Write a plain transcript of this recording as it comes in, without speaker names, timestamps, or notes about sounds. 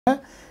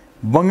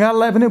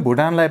बंगाललाई पनि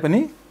भुटानलाई पनि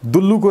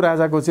दुल्लुको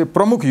राजाको चाहिँ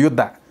प्रमुख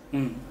योद्धा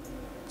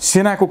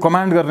सेनाको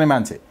कमान्ड गर्ने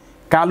मान्छे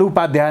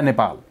कालुपाध्याय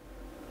नेपाल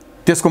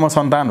त्यसको म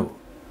सन्तान हो।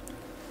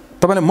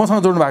 तपाईले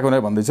मसँग जोड्नु भएको नै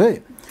भन्दै छ है।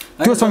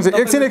 त्यो सँगसँगै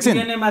एकछिन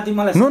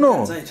नो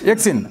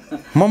एकछिन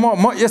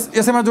म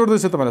यसैमा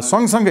जोड्दैछु तपाईलाई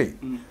सँगसँगै।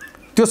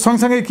 त्यो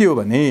सँगसँगै के हो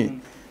भने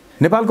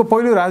नेपालको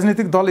पहिलो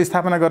राजनीतिक दल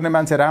स्थापना गर्ने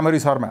मान्छे रामहरि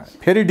शर्मा।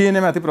 फेरि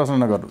डिएनए माथि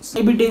प्रश्न नगर्नुहोस्।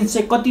 एभिडेन्स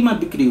चाहिँ कतिमा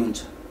बिक्री हुन्छ?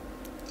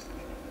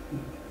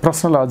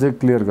 प्रश्नलाई अझै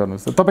क्लियर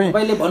गर्नुहोस्। तपाईँ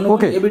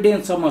ओके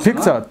ठिक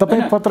छ,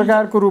 तपाईँ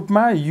पत्रकारको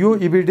रूपमा यो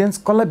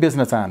एभिडेन्स कसलाई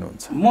बेच्न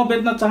चाहनुहुन्छ? म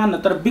बेच्न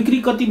चाहन्न, तर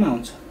बिक्री कतिमा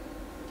हुन्छ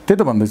त्यही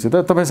त भन्दैछु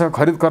त। तपाईँसँग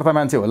खरिदकर्ता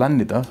मान्छे होला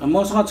नि त?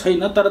 मसँग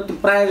छैन, तर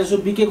प्रायः जसो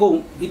बिकेको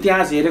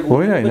इतिहास हेरेको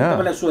होइन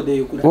तपाईँलाई सोधे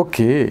यो कुरा।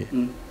 ओके,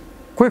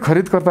 कोही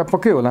खरिदकर्ता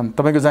पक्कै होला नि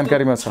तपाईँको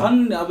जानकारीमा छ?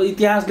 अब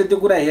इतिहासले त्यो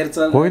कुरा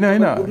हेर्छ।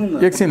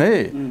 होइन एकछिन है,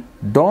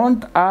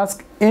 don't ask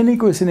any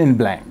question in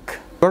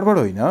blank. गडबड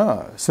होइन,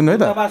 सुन्नु है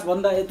त।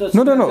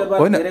 नो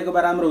होइन,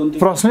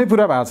 प्रश्नै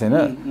पुरा भएको छैन।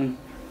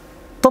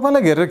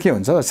 तपाईँलाई घेरेर के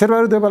हुन्छ?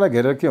 शेरबहादुर देउवालाई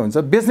घेरेर के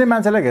हुन्छ? बेच्ने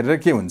मान्छेलाई घेरेर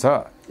के हुन्छ?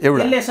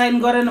 एउटा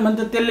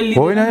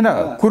होइन,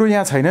 कुरो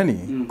यहाँ छैन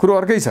नि, कुरो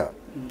अर्कै छ।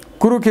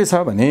 कुरो के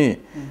छ भने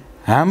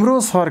हाम्रो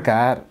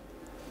सरकार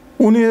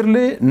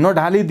उनीहरूले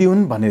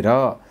नढालिदिउन् भनेर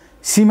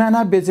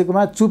सिमाना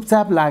बेचेकोमा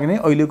चुपचाप लाग्ने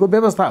अहिलेको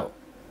व्यवस्था हो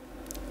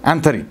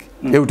आन्तरिक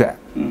एउटा।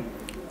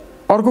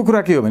 अर्को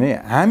कुरा के हो भने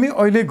हामी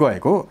अहिले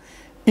गएको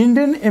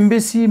इन्डियन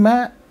एम्बेसीमा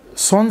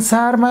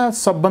संसारमा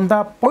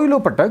सबभन्दा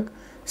पहिलोपटक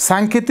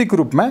साङ्केतिक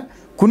रूपमा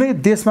कुनै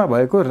देशमा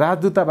भएको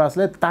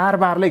राजदूतावासलाई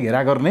तारबारले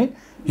घेरा गर्ने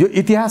यो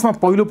इतिहासमा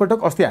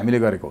पहिलोपटक अस्ति हामीले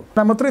गरेको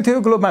मात्रै थियो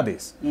ग्लोबमा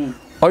देश।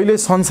 अहिले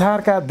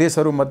संसारका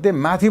देशहरूमध्ये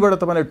माथिबाट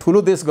तपाईँले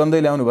ठुलो देश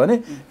गन्दै ल्याउनु भने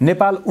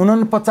नेपाल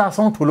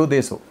 49औं ठुलो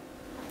देश हो,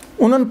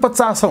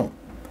 49औं।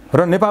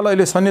 र नेपाल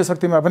अहिले सैन्य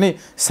शक्तिमा पनि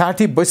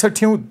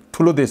 60-62औं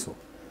ठुलो देश हो,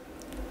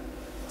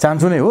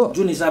 चान्सु नै हो।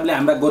 जुन हिसाबले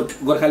हाम्रा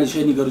गोर्खाली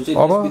सैनिकहरू चाहिँ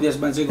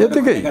विदेशमा चाहिँ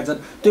गएका छन्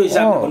त्यो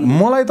हिसाबले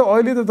मलाई त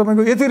अहिले त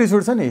तपाईँको यति रिस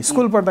उठ्छ नि।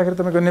 स्कुल पढ्दाखेरि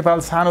तपाईँको नेपाल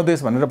सानो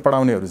देश भनेर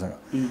पढाउनेहरूसँग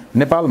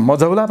नेपाल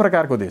मझौला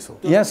प्रकारको देश हो।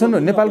 यहाँ सुन्नु,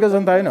 नेपालको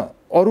जनता होइन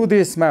अरू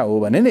देशमा हो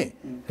भने नि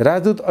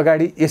राजदूत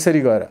अगाडि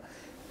यसरी गएर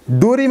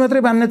डोरी मात्रै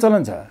बान्ने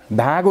चलन छ,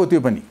 धागो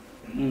त्यो पनि।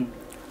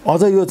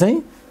 अझ यो चाहिँ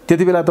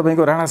त्यति बेला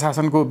तपाईँको राणा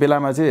शासनको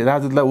बेलामा चाहिँ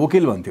राजदूतलाई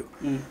वकिल भन्थ्यो,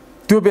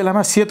 त्यो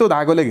बेलामा सेतो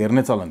धागोले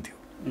घेर्ने चलन थियो।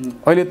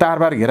 अहिले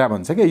तारबार घेरा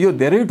भन्छ कि यो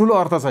धेरै ठुलो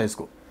अर्थ छ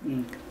यसको।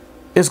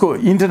 यसको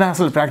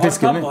इन्टरनेसनल प्र्याक्टिस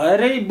के भने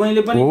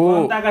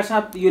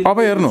अब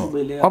हेर्नु,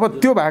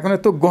 अब त्यो भएको नै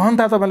त्यो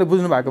गहनता तपाईँले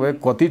बुझ्नु भएको भए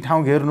कति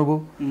ठाउँ घेर्नुभयो,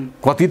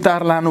 कति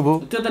तार लानुभयो,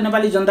 त्यो त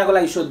नेपाली जनताको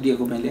लागि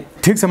सोधिदिएको मैले।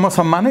 ठिक छ, म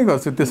सम्मानै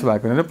गर्छु त्यसो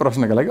भएको भने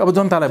प्रश्नका लागि। अब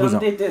जनतालाई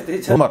बुझाउँ,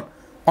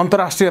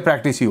 अन्तर्राष्ट्रिय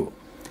प्र्याक्टिस यो।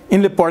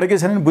 यिनले पढेकै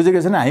छैनन्,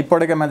 बुझेकै छैन, हामी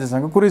पढेका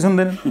मान्छेसँग कुरै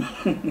सुन्दैनन्।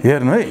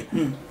 हेर्नु है,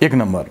 एक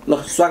नम्बर।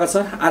 ल, स्वागत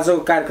छ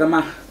आजको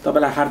कार्यक्रममा,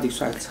 तपाईँलाई हार्दिक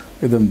स्वागत छ।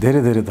 एकदम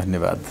धेरै धेरै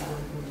धन्यवाद।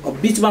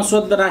 बिचमा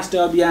स्वच्छ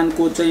राष्ट्रिय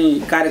अभियानको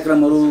चाहिँ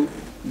कार्यक्रमहरू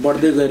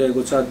बढ्दै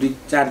गइरहेको छ।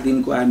 2-4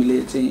 दिनको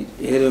हामीले चाहिँ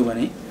हेऱ्यौँ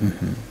भने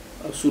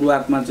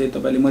सुरुवातमा चाहिँ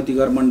तपाईँले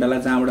मतिगर मण्डला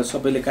जहाँबाट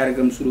सबैले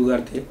कार्यक्रम सुरु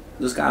गर्थे,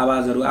 जसका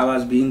आवाजहरू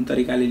आवाजविहीन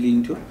तरिकाले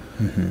लिइन्थ्यो।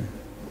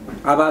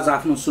 आवाज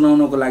आफ्नो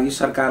सुनाउनको लागि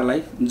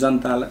सरकारलाई,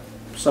 जनतालाई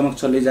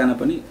समक्ष लैजान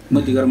पनि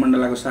मतिगर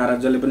मण्डलाको सहारा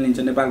जसले पनि लिन्छ।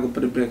 नेपालको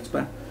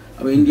परिप्रेक्ष्यमा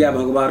अब इन्डिया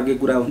भगवा अर्कै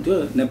कुरा हुन्थ्यो,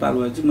 नेपाल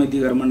भएपछि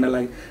मतिगर मण्डला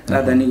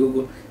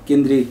राजधानीको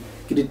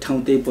केन्द्रीकृत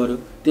ठाउँ त्यही पर्यो।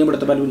 त्यहीँबाट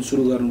तपाईँले पनि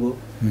सुरु गर्नुभयो।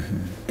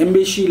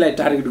 एम्बेसीलाई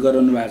टार्गेट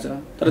गराउनु भएको छ,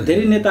 तर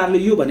धेरै नेताहरूले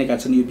यो भनेका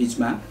छन् यो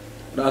बिचमा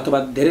र अथवा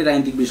धेरै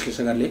राजनीतिक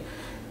विश्लेषकहरूले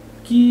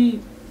कि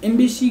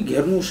एम्बेसी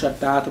घेर्नु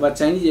सट्टा अथवा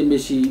चाइनिज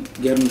एम्बेसी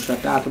घेर्नु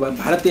सट्टा अथवा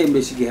भारतीय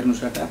एम्बेसी घेर्नु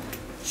सट्टा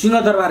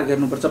सिंहदरबार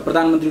घेर्नुपर्छ,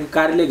 प्रधानमन्त्रीको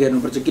कार्यालय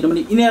घेर्नुपर्छ,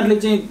 किनभने यिनीहरूले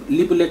चाहिँ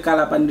लिपुलेक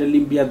कालापानी र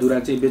लिम्पिया धुरा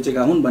चाहिँ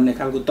बेचेका हुन् भन्ने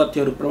खालको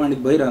तथ्यहरू प्रमाणित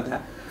भइरहँदा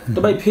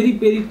तपाईँ फेरि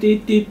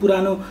त्यही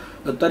पुरानो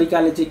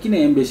तरिकाले चाहिँ किन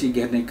एम्बेसी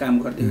घेर्ने काम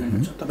गर्दै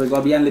हुनुहुन्छ? तपाईँको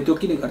अभियानले त्यो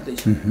किन गर्दैछ?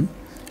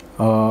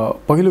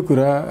 पहिलो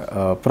कुरा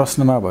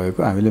प्रश्नमा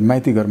भएको हामीले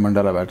माइतीघर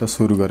मण्डलाबाट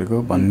सुरु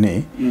गरेको भन्ने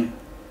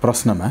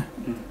प्रश्नमा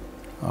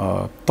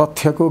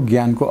तथ्यको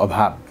ज्ञानको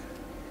अभाव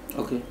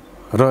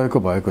रहेको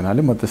भएको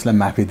हुनाले म त्यसलाई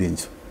माफी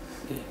दिन्छु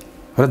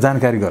र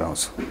जानकारी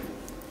गराउँछु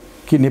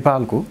कि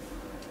नेपालको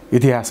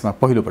इतिहासमा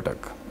पहिलोपटक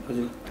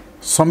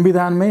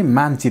संविधानमै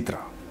मानचित्र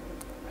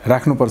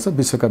राख्नुपर्छ,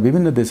 विश्वका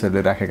विभिन्न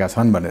देशहरूले राखेका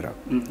छन् भनेर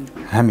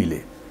हामीले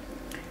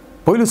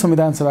पहिलो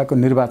संविधान सभाको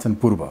निर्वाचन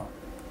पूर्व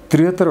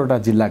 73वटा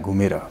जिल्ला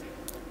घुमेर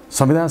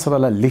संविधान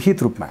सभालाई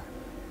लिखित रूपमा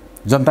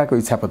जनताको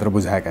इच्छापत्र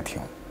बुझाएका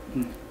थियौँ।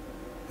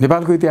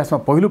 नेपालको इतिहासमा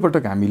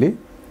पहिलोपटक हामीले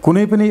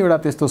कुनै पनि एउटा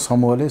त्यस्तो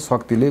समूहले,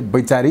 शक्तिले,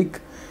 वैचारिक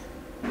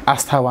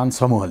आस्थावान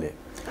समूहले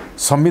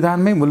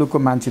संविधानमै मुलुकको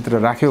मानचित्र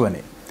राख्यो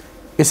भने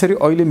यसरी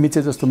अहिले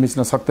मिचे जस्तो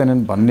मिच्न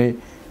सक्दैनन् भन्ने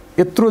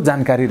यत्रो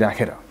जानकारी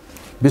राखेर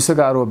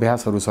विश्वका अरू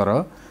अभ्यासहरू सरह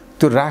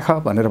त्यो राख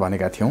भनेर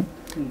भनेका थियौँ।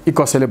 यी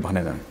कसैले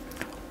भनेनन्।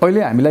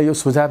 अहिले हामीलाई यो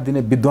सुझाव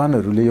दिने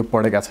विद्वानहरूले यो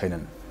पढेका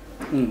छैनन्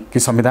कि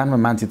संविधानमा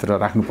मानचित्र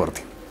राख्नु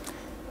पर्थ्यो।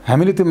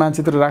 हामीले त्यो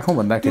मानचित्र राखौँ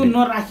भन्दाखेरि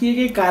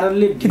नराखिएकै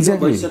कारणले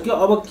भइसक्यो।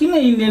 अब किन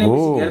इन्डियन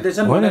एम्बेसी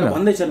घेर्दैछन् भनेर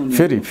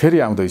भन्दैछन्। फेरि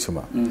आउँदैछु म।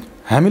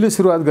 हामीले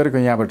सुरुवात गरेको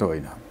यहाँबाट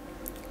होइन,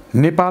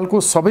 नेपालको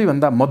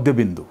सबैभन्दा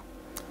मध्यबिन्दु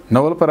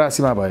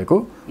नवलपरासीमा भएको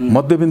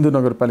मध्यबिन्दु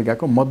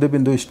नगरपालिकाको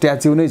मध्यबिन्दु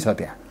स्ट्याच्यु नै छ,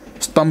 त्यहाँ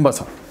स्तम्भ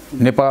छ।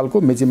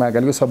 नेपालको मेची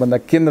महाकालीको सबभन्दा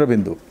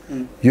केन्द्रबिन्दु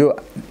यो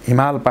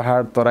हिमाल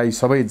पहाड तराई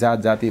सबै जात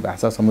जाति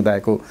भाषा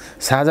समुदायको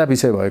साझा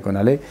विषय भएको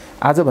हुनाले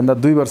आजभन्दा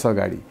 2 वर्ष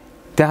अगाडि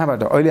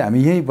त्यहाँबाट अहिले हामी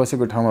यहीँ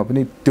बसेको ठाउँमा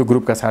पनि त्यो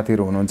ग्रुपका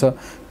साथीहरू हुनुहुन्छ,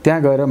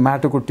 त्यहाँ गएर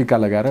माटोको टिका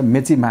लगाएर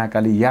मेची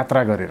महाकाली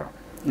यात्रा गरेर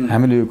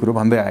हामीले यो कुरो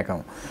भन्दै आएका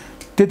हौँ।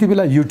 त्यति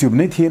बेला युट्युब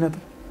नै थिएन त।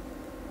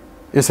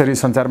 यसरी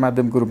सञ्चार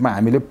माध्यमको रूपमा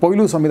हामीले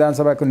पहिलो संविधान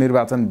सभाको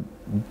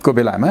निर्वाचनको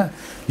बेलामा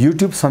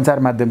युट्युब सञ्चार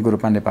माध्यमको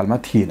रूपमा नेपालमा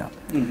थिएन।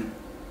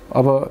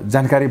 अब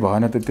जानकारी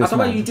भएन त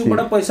त्यसमा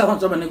युट्युबबाट पैसा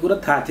आउँछ भन्ने कुरा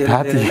थाहा थिएन,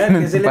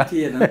 त्यसैले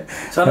थिएन।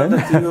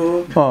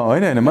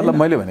 होइन मतलब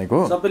मैले भनेको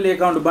सबैले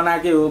एकाउन्ट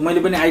बनाएकै हो, मैले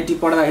पनि आइटी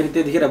पढ्दाखेरि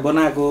त्यतिखेर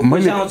बनाएको,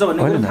 पैसा आउँछ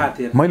भन्ने कुरा थाहा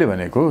थिएन। मैले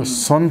भनेको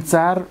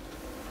सञ्चार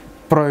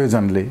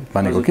प्रयोजनले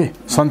भनेको के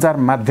सञ्चार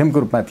माध्यमको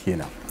रूपमा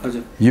थिएन।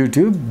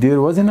 YouTube there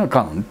was an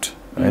account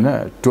हैन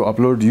to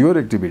upload your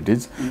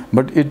activities,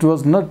 but it was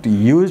not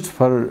used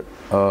for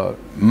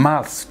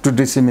mass to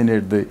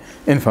disseminate the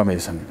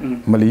information.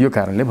 मैले यो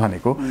कारणले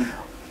भनेको।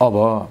 अब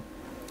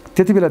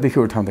त्यति बेलादेखि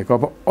उठाउँदैको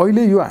अब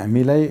अहिले यो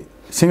हामीलाई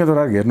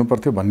सिंहदरबार घेर्नु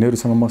पर्थ्यो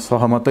भन्नेहरूसँग म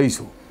सहमतै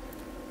छु,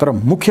 तर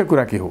मुख्य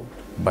कुरा के हो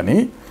भने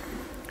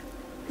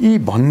यी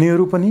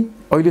भन्नेहरू पनि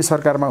अहिले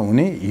सरकारमा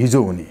हुने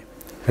हिजो हुने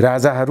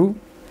राजाहरू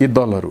यी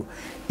दलहरू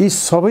यी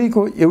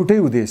सबैको एउटै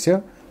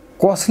उद्देश्य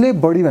कसले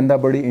बढीभन्दा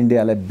बढी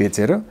इन्डियालाई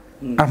बेचेर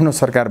आफ्नो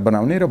सरकार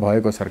बनाउने र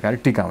भएको सरकार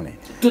टिकाउने।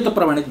 त्यो त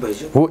प्रमाणित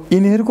भइसक्यो हो।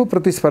 यिनीहरूको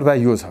प्रतिस्पर्धा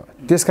यो छ।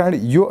 त्यसकारण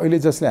यो अहिले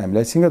जसले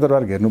हामीलाई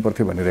सिंहदरबार घेर्नु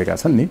पर्थ्यो भनिरहेका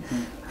छन् नि,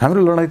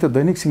 हाम्रो लडाइँ त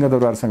दैनिक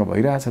सिंहदरबारसँग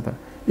भइरहेछ त।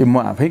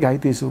 म आफै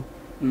घाइते छु।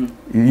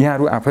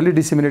 यहाँहरू आफैले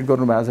डिसेमिनेट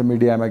गर्नुभएको छ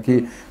मिडियामा कि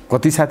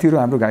कति साथीहरू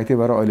हाम्रो घाइते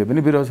भएर अहिले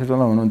पनि वीर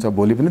हस्पिटलमा हुनुहुन्छ,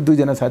 भोलि पनि 2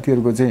 जना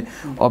साथीहरूको चाहिँ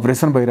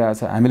अपरेसन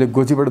भइरहेछ, हामीले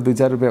गोजीबाट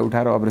 2-4 रुपियाँ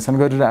उठाएर अपरेसन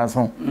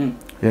गरिरहेछौँ।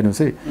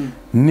 हेर्नुहोस् है,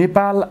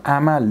 नेपाल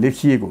आमा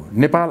लेखिएको,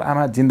 नेपाल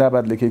आमा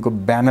जिन्दाबाद लेखिएको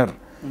ब्यानर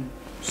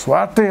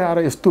स्वार्थै आएर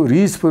यस्तो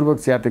रिसपूर्वक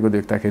च्यातेको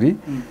देख्दाखेरि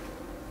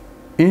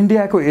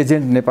इन्डियाको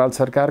एजेन्ट नेपाल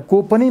सरकार,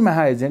 को पनि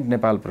महाएजेन्ट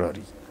नेपाल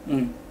प्रहरी।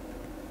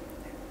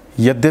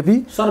 यद्यपि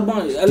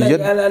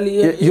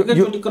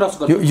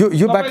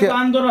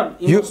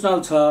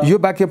यो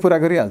वाक्य पुरा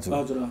गरिहाल्छु।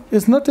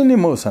 It's not an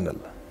emotional,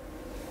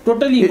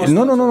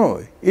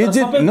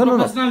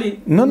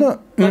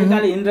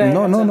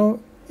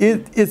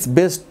 it's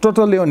based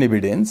totally on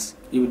evidence.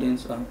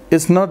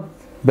 It's not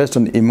based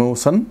on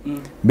emotion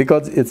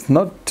because it's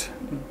not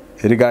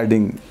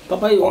regarding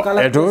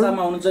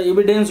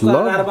एभिडेन्सको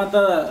आधारमा त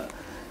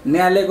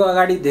न्यायालयको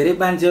अगाडि धेरै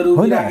मान्छेहरू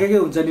राखेकै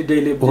हुन्छ नि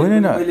डेली।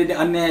 होइन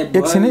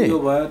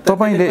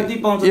तपाईले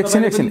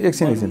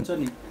एकछिन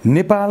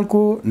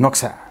नेपालको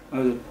नक्सा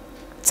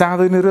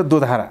चाँदैनी र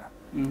दोधारा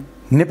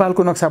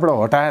नेपालको नक्साबाट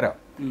हटाएर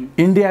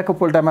इन्डियाको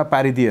पोल्टामा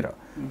पारिदिएर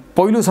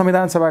पहिलो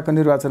संविधान सभाको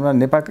निर्वाचनमा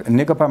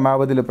नेकपा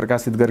माओवादीले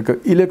प्रकाशित गरेको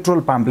इलेक्ट्रोल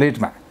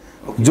पाम्पलेटमा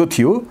जो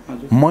थियो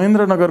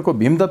महेन्द्रनगरको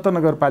भीमदत्त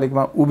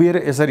नगरपालिकामा उभिएर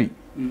यसरी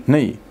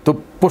नै त्यो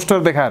पोस्टर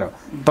देखाएर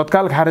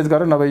तत्काल खारेज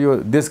गरेर नभए यो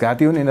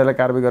देशघाती हुन् यिनीहरूलाई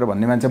कारबाही गरेर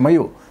भन्ने मान्छे मै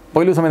हो।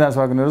 पहिलो संविधान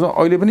सभाको निर्वाचन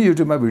अहिले पनि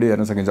युट्युबमा भिडियो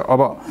हेर्न सकिन्छ।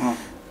 अब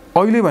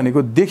अहिले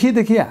भनेको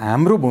देखि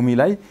हाम्रो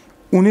भूमिलाई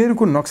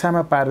उनीहरूको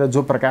नक्सामा पारेर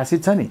जो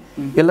प्रकाशित छ नि,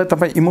 यसलाई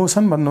तपाईँ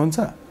इमोसन भन्नुहुन्छ?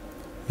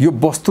 यो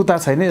वस्तुता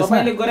छैन यसमा।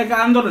 तपाईले गरेका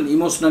आन्दोलन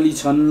इमोसनली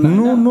छन्?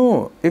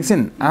 नो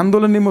एकछिन,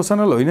 आन्दोलन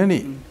इमोसनल होइन नि।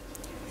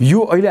 यो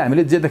अहिले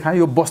हामीले जे देखायौँ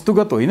यो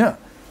वस्तुगत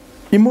होइन।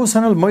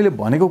 इमोसनल मैले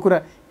भनेको कुरा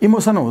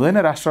इमोसन हुँदैन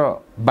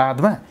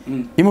राष्ट्रवादमा,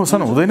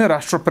 इमोसन हुँदैन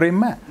राष्ट्र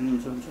प्रेममा।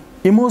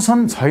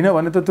 इमोसन छैन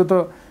भने त त्यो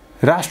त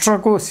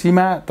राष्ट्रको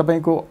सीमा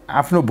तपाईको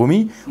आफ्नो भूमि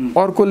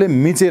अर्कोले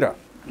मिचेर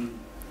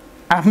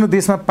आफ्नो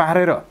देशमा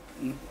पारेर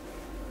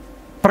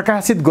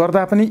प्रकाशित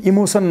गर्दा पनि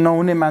इमोसन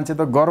नहुने मान्छे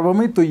त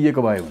गर्वमै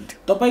तोइएको भए हुन्थ्यो।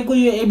 तपाईको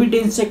यो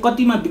एभिडेन्स चाहिँ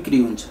कतिमा बिक्री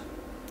हुन्छ?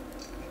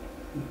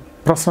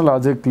 प्रश्नलाई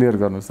अझै क्लियर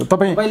गर्नुहोस् त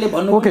तपाईँ।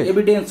 ओके,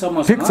 एभिडेन्स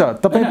समस्या ठीक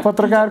छ। तपाईँ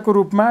पत्रकारको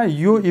रूपमा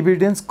यो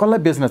एभिडेन्स कसलाई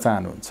बेच्न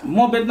चाहनुहुन्छ?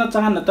 म बेच्न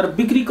चाहन्न, तर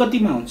बिक्री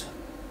कतिमा हुन्छ?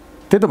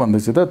 त्यही त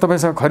भन्दैछु त,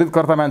 तपाईँसँग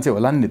खरिदकर्ता मान्छे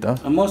होलान् नि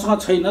त। मसँग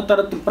छैन,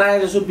 तर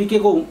प्रायः जसो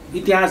बिकेको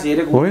इतिहास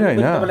हेरेको होइन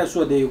होइन। तपाईलाई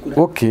सोधे यो कुरा।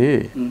 ओके,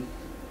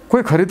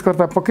 कोही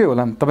खरिदकर्ता पक्कै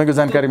होलान् तपाईँको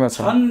जानकारीमा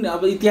छ?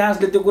 अब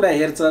इतिहासले त्यो कुरा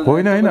हेर्छ।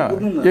 होइन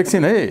होइन,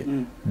 एकछिन है,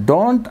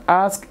 don't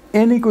ask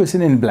any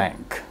question in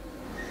blank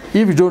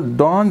if you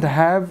don't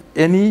have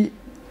any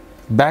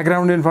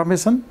background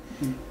information,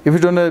 if you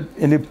don't have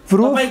any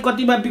proof. तपाई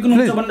कतिमा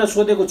बिक्नुहुन्छ भनेर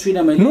सोधेको छैन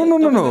मैले।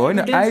 नो होइन,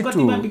 आई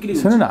टु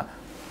सुन न,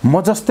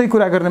 म जस्तै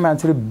कुरा गर्ने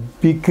मान्छेले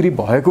बिक्री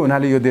भएको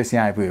हुनाले यो देश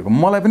यहाँ आइपुगेको।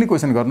 मलाई पनि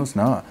क्वेसन गर्नुस्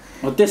न।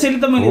 त्यसैले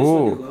त मैले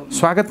सोधेको।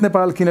 स्वागत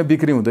नेपाल किन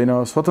बिक्री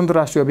हुँदैन, स्वतन्त्र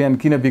राष्ट्रिय अभियान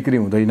किन बिक्री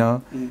हुँदैन,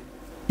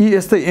 यी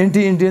यस्तै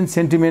एन्टी इन्डियन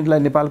सेन्टिमेन्टलाई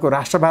नेपालको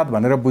राष्ट्रवाद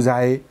भनेर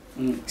बुझाए,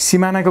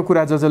 सिमानाको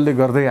कुरा जसले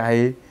गर्दै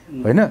आए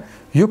होइन,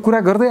 यो कुरा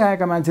गर्दै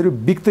आएका मान्छेहरू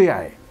बिक्दै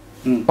आए,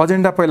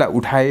 एजेन्डा पहिला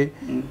उठाए।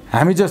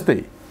 हामी जस्तै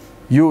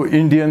यो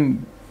इन्डियन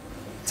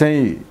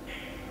चाहिँ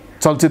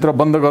चलचित्र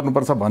बन्द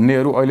गर्नुपर्छ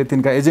भन्नेहरू अहिले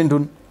तिनका एजेन्ट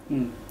हुन्।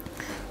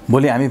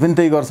 भोलि हामी पनि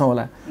त्यही गर्छौँ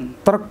होला,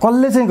 तर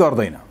कसले चाहिँ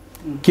गर्दैन?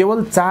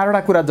 केवल 4वटा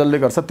कुरा जसले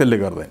गर्छ त्यसले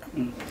गर्दैन।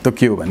 त्यो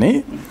के हो भने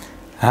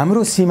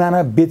हाम्रो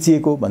सिमाना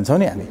बेचिएको भन्छौँ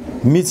नि हामी,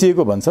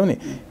 मिचिएको भन्छौँ नि,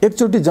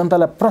 एकचोटि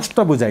जनतालाई प्रष्ट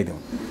बुझाइदिउँ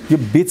यो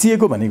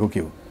बेचिएको भनेको के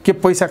हो। के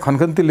पैसा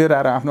खनखन्ती लिएर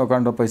आएर आफ्नो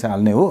अकाउन्टमा पैसा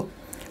हाल्ने हो?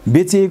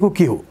 बेचिएको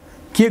के हो,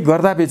 के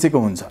गर्दा बेचेको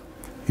हुन्छ,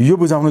 यो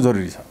बुझाउनु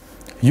जरुरी छ।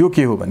 यो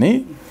के हो भने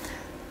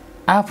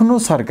आफ्नो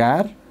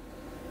सरकार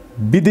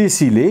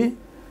विदेशीले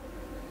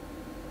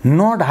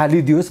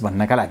नढालिदियोस्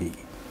भन्नका लागि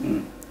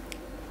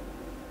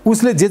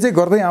उसले जे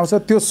गर्दै आउँछ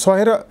त्यो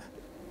सहेर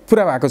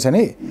पुरा भएको छ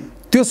नि,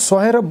 त्यो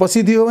सहेर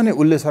बसिदियो भने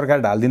उसले सरकार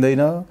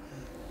ढाल्दिँदैन।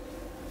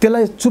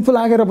 त्यसलाई चुप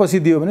लागेर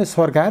बसिदियो भने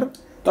सरकार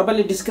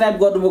तपाईले डिस्क्राइब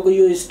गर्नुभएको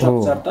यो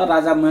स्ट्रक्चर त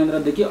राजा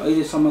महेन्द्रदेखि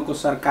अहिलेसम्मको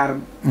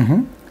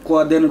सरकारको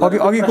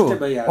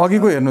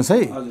अघिको हेर्नुहोस् है।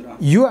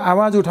 यो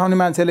आवाज उठाउने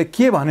मान्छेले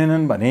के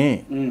भनेनन् भने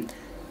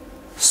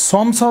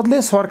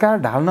संसदले सरकार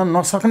ढाल्न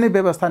नसक्ने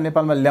व्यवस्था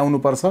नेपालमा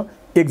ल्याउनुपर्छ,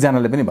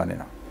 एकजनाले पनि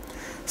भनेन।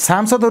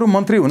 सांसदहरू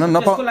मन्त्री हुन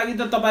त्यसको लागि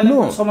त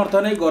तपाईलाई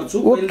समर्थनै गर्छु,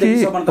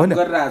 पहिलेदेखि समर्थन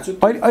गरिरहेछु।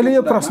 अहिले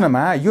यो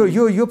प्रश्नमा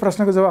यो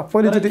प्रश्नको जवाफ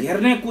पहिलेचोटि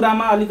हेर्ने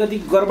कुरामा अलिकति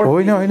गडबड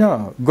होइन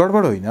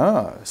गडबड होइन।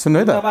 सुन्नु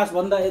है त,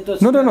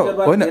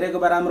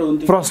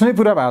 प्रश्नै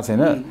पुरा भएको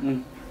छैन।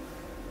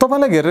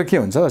 तपाईलाई घेरेर के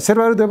हुन्छ,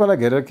 शेरबहादुर देउवालाई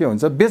घेरेर के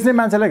हुन्छ, बेच्ने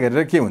मान्छेलाई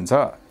घेरेर के हुन्छ?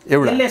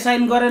 एउटा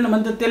साइन गरेन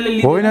भने त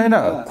त्यसले होइन,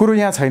 कुरो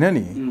यहाँ छैन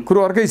नि, कुरो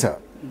अर्कै छ।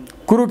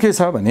 कुरो के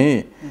छ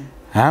भने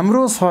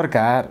हाम्रो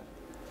सरकार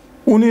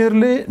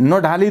उनीहरूले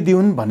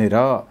नढालिदिउन् भनेर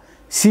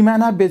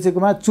सिमाना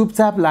बेचेकोमा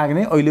चुपचाप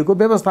लाग्ने अहिलेको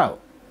व्यवस्था हो,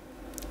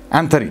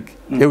 आन्तरिक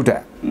एउटा।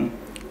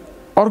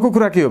 अर्को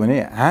कुरा के हो भने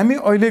हामी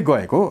अहिले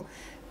गएको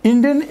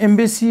इन्डियन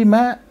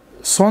एम्बेसीमा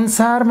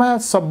संसारमा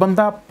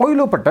सबभन्दा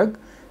पहिलोपटक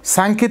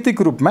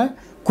साङ्केतिक रूपमा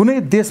कुनै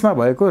देशमा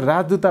भएको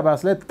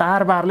राजदूतावासलाई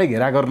तारबारले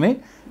घेरा गर्ने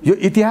यो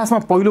इतिहासमा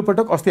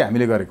पहिलोपटक अस्ति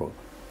हामीले गरेको।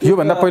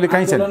 योभन्दा पहिले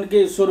कहीँ छैन।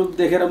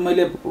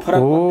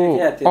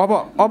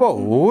 अब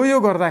हो यो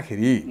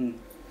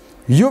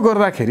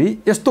गर्दाखेरि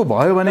यस्तो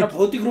भयो भने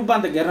भौतिक रूपमा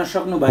त घेर्न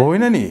सक्नु भयो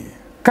होइन नि।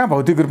 कहाँ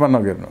भौतिक रूपमा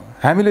नघेर्नु?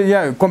 हामीले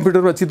यहाँ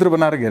कम्प्युटरमा चित्र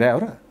बनाएर घेरायो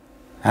र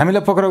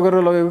हामीलाई पक्राउ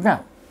गरेर लगेको कहाँ?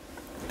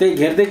 त्यही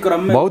घेर्दै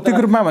क्रममा भौतिक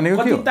रूपमा भनेको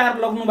के हो? कति तार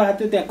लाग्नु भएको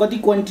थियो त्यहाँ, कति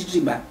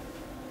क्वान्टिटीमा?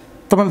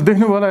 तपाईँले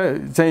देख्नु होला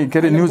चाहिँ के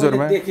अरे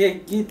न्युजहरूमा देखे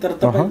कि तर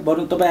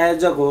तपाईँ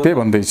आयोजक हो त्यही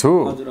भन्दैछु।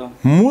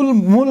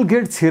 मूल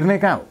गेट छिर्ने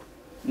कहाँ हो?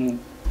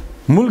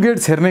 मूल गेट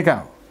छिर्ने कहाँ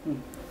हो?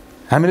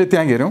 हामीले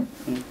त्यहाँ घेर्यौँ।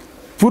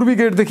 पूर्वी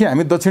गेटदेखि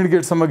हामी दक्षिण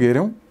गेटसम्म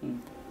घेर्यौँ।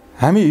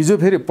 हामी हिजो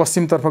फेरि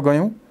पश्चिमतर्फ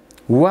गयौँ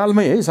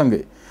वालमै है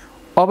सँगै।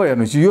 अब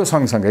हेर्नुहोस् यो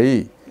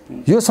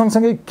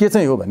सँगसँगै के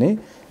चाहिँ हो भने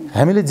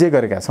हामीले जे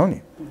गरेका छौँ नि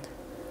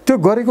त्यो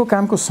गरेको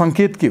कामको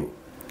सङ्केत के हो?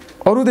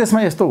 अरू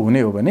देशमा यस्तो हुने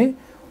हो भने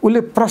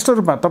उसले प्रष्ट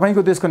रूपमा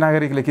तपाईँको देशको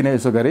नागरिकले किन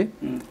यसो गरे,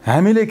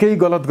 हामीले केही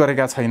गलत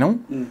गरेका छैनौँ,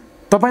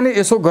 तपाईँले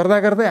यसो गर्दा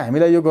गर्दै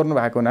हामीलाई यो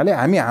गर्नुभएको हुनाले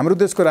हामी हाम्रो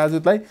देशको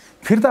राजदूतलाई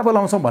फिर्ता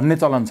बोलाउँछौँ भन्ने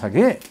चलन छ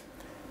कि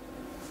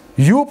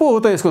यो पो हो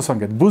त यसको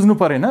सङ्केत। बुझ्नु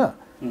परेन?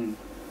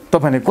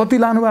 तपाईँले कति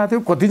लानुभएको थियो,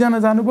 कतिजना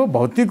जानुभयो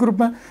भौतिक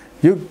रूपमा?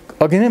 यो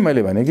अघि नै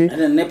मैले भने कि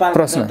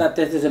प्रश्न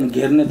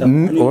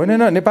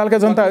होइन, नेपालका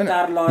जनता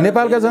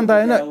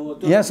होइन,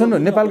 यहाँ सुन्नु,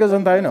 नेपालका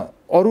जनता होइन,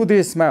 अरू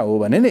देशमा हो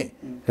भने नि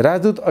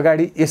राजदूत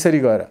अगाडि यसरी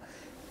गएर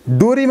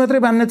डोरी मात्रै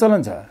बान्ने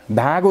चलन छ,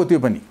 धागो त्यो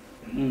पनि।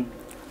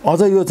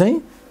 अझ यो चाहिँ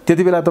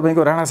त्यति बेला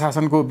तपाईँको राणा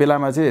शासनको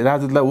बेलामा चाहिँ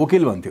राजदूतलाई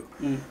वकिल भन्थ्यो,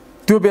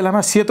 त्यो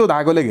बेलामा सेतो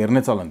धागोले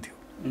घेर्ने चलन थियो।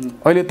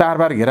 अहिले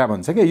तारबार घेरा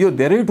भन्छ कि यो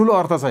धेरै ठुलो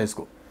अर्थ छ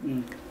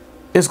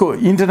यसको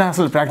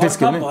इन्टरनेसनल प्र्याक्टिस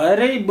के हो।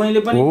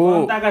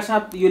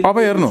 अब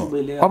हेर्नु,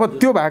 अब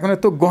त्यो भएको नै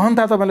त्यो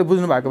गहनता तपाईँले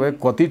बुझ्नु भएको भए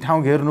कति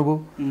ठाउँ घेर्नुभयो,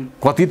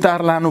 कति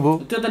तार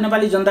लानुभयो, त्यो त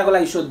नेपाली जनताको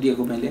लागि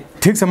सोधिदिएको मैले।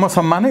 ठिक छ, म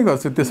सम्मानै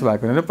गर्छु त्यसो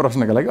भएको होइन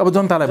प्रश्नका लागि। अब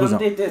जनतालाई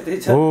बुझाउँ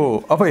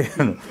हो। अब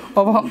हेर्नु,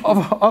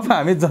 अब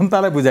हामी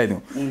जनतालाई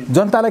बुझाइदिउँ।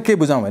 जनतालाई के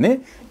बुझाउँ भने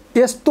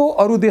यस्तो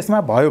अरू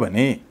देशमा भयो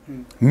भने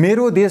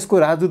मेरो देशको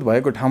राजदूत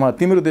भएको ठाउँमा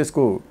तिम्रो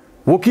देशको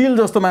वकिल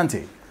जस्तो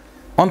मान्छे,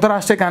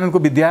 अन्तर्राष्ट्रिय कानुनको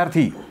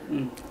विद्यार्थी,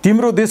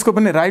 तिम्रो देशको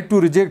पनि राइट टु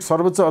रिजेक्ट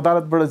सर्वोच्च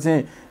अदालतबाट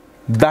चाहिँ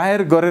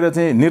दायर गरेर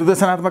चाहिँ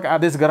निर्देशनात्मक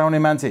आदेश गराउने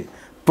मान्छे,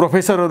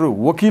 प्रोफेसरहरू,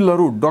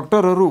 वकिलहरू,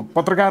 डक्टरहरू,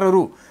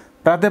 पत्रकारहरू,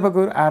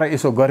 प्राध्यापकहरू आएर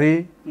यसो गरे।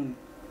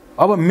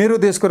 अब मेरो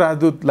देशको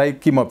राजदूतलाई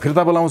कि म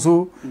फिर्ता बोलाउँछु,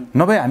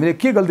 नभए हामीले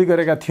के गल्ती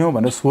गरेका थियौँ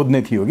भनेर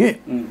सोध्ने थियो कि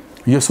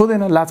यो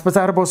सोधेन, लाज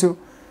पचाएर बस्यो।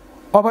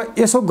 अब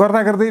यसो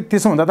गर्दा गर्दै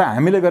त्यसो हुँदा त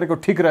हामीले गरेको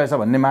ठिक रहेछ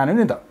भन्ने मान्यो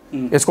नि त।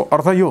 यसको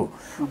अर्थ यो,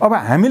 अब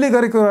हामीले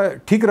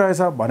गरेको ठिक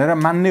रहेछ भनेर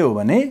मान्ने हो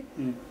भने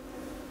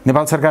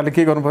नेपाल सरकारले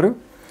के गर्नु पर्यो?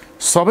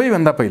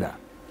 सबैभन्दा पहिला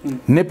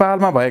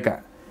नेपालमा भएका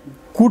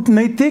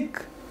कूटनैतिक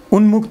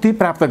उन्मुक्ति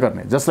प्राप्त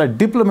गर्ने, जसलाई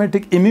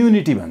डिप्लोमेटिक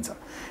इम्युनिटी भन्छ,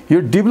 यो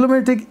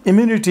डिप्लोमेटिक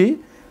इम्युनिटी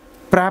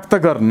प्राप्त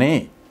गर्ने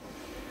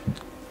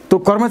त्यो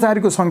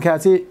कर्मचारीको सङ्ख्या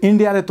चाहिँ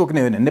इन्डियाले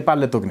तोक्ने होइन,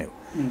 नेपालले तोक्ने हो।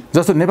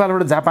 जस्तो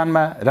नेपालबाट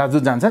जापानमा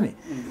राजदूत जान्छ नि,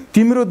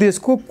 तिम्रो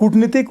देशको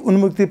कूटनीतिक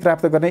उन्मुक्ति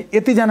प्राप्त गर्ने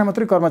यतिजना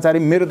मात्रै कर्मचारी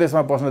मेरो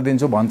देशमा बस्न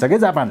दिन्छु भन्छ कि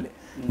जापानले।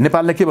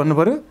 नेपालले के भन्नु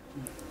पर्यो?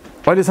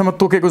 अहिलेसम्म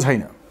तोकेको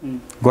छैन,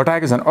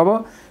 घटाएको छैन। अब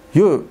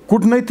यो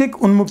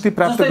कूटनैतिक उन्मुक्ति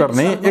प्राप्त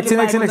गर्ने एकछिन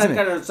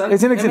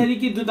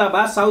अमेरिकी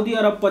दूतावास साउदी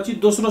अरब पछि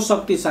दोस्रो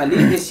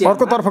शक्तिशाली एसिया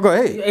अर्को तर्फको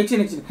है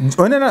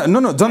होइन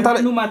न जनता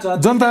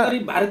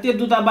भारतीय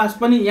दूतावास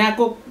पनि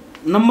यहाँको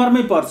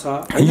नम्बरमै पर्छ।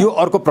 यो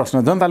अर्को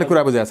प्रश्न जनताले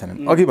कुरा बुझाएको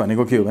छैन। अघि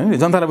भनेको के हो भने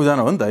जनतालाई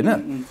बुझाउनु हो नि त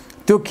होइन,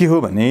 त्यो के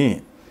हो भने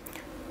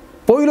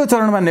पहिलो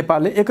चरणमा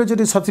नेपालले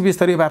एकैचोटि सचिव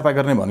स्तरीय वार्ता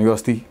गर्ने भनेको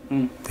अस्ति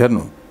हेर्नु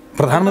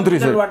प्रधानमन्त्री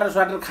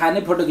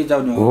खाने फोटो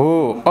खिचाउने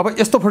हो। अब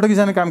यस्तो फोटो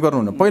खिचाउने काम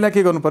गर्नु न, पहिला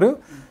के गर्नु पर्यो,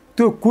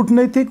 त्यो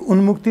कूटनैतिक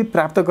उन्मुक्ति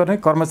प्राप्त गर्ने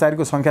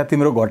कर्मचारीको सङ्ख्या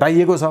तिम्रो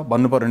घटाइएको छ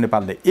भन्नु पर्यो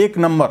नेपालले। 1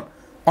 नम्बर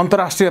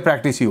अन्तर्राष्ट्रिय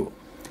प्र्याक्टिस हो।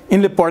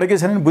 यिनले पढेकै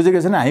छैनन्,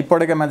 बुझेकै छैन, हामी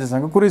पढेका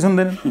मान्छेसँग कुरै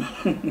सुन्दैनन्।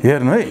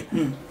 हेर्नु है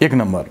 1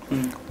 नम्बर।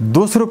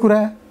 दोस्रो कुरा,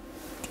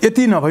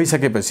 यति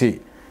नभइसकेपछि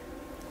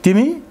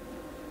तिमी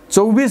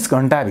 24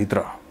 घण्टाभित्र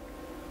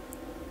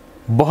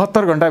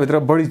 72 घण्टाभित्र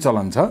बढी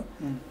चलन छ,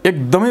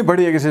 एकदमै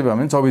बढी एकैछिन भयो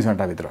भने 24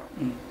 घण्टाभित्र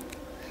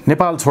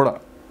नेपाल छोड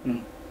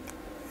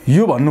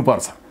यो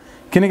भन्नुपर्छ।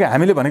 किनकि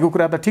हामीले भनेको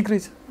कुरा त ठिक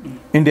रहेछ,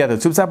 इन्डिया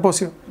त चुपचाप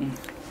बस्यो।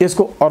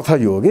 यसको अर्थ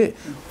यो हो कि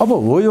अब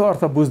हो यो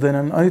अर्थ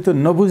बुझ्दैनन्, अनि त्यो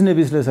नबुझ्ने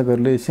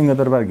विश्लेषकहरूले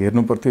सिंहदरबार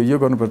घेर्नु पर्थ्यो, यो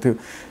गर्नु पर्थ्यो।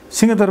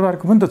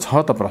 सिंहदरबारको पनि त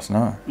छ त प्रश्न।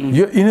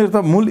 यो यिनीहरू त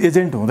मूल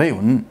एजेन्ट हुँदै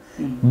हुन्,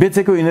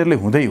 बेचेको यिनीहरूले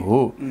हुँदै हो,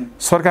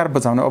 सरकार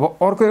बचाउनु। अब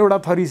अर्को एउटा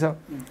थरी छ,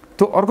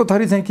 त्यो अर्को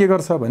थरी चाहिँ के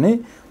गर्छ भने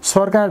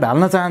सरकार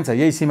ढाल्न चाहन्छ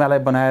यही सीमालाई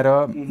बनाएर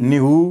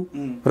निहु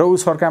र ऊ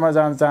सरकारमा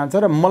जान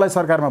चाहन्छ र मलाई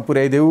सरकारमा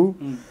पुर्याइदेऊ।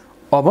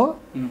 अब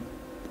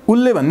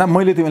उसले भन्दा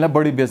मैले तिमीलाई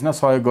बढी बेच्न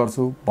सहयोग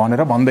गर्छु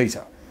भनेर भन्दैछ।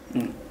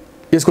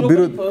 यसको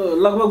विरोध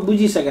लगभग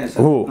बुझिसकेको छ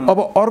हो। अब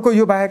अर्को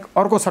यो बाहेक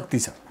अर्को शक्ति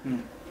छ,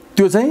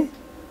 त्यो चाहिँ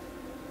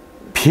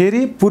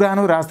फेरि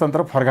पुरानो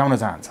राजतन्त्र फर्काउन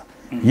चाहन्छ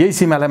यही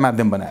सीमालाई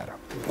माध्यम बनाएर।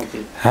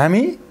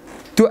 हामी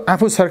त्यो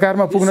आफू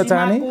सरकारमा पुग्न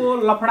चाहने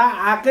लफडा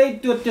आकै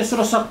त्यो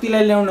तेस्रो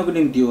शक्तिलाई ल्याउनको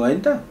निम्ति हो हैन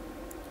त?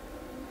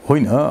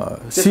 होइन,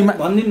 सीमा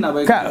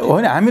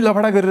होइन, हामी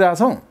लफडा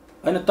गरिरहेछौँ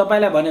हैन।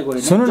 तपाईलाई भनेको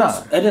हैन, सुन्नु न,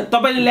 हैन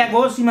तपाईले ल्याएको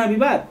हो सीमा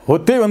विवाद हो,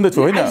 त्यही भन्दैछु।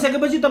 होइन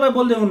आइसकेपछि तपाई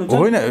बोल्दै हुनुहुन्छ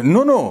होइन,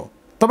 नो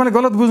तपाईले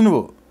गलत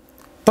बुझ्नुभयो,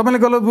 तपाईले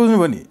गलत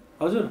बुझ्नुभयो नि।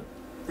 हजुर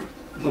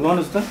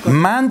भन्नुस् त।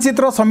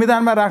 मानचित्र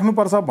संविधानमा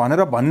राख्नुपर्छ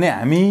भनेर भन्ने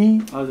हामी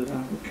हजुर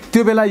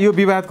त्यो बेला यो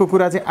विवादको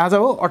कुरा चाहिँ आज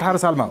हो 18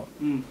 सालमा हो,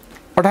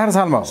 18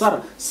 सालमा हो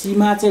सर।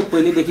 सीमा चाहिँ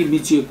पहिलेदेखि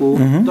बिचिएको,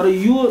 तर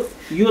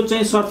यो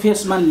चाहिँ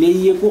सर्फेसमा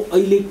ल्याइएको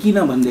अहिले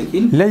किन भन्देखि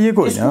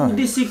ल्याइएको होइन,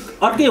 उद्देश्य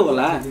अर्कै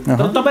होला।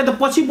 तर तपाई त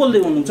पछि बोल्दै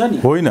हुनुहुन्छ नि।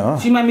 होइन,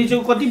 सीमा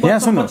मिचेको कति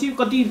वर्षपछि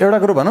कति एउटा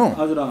कुरो भनौँ,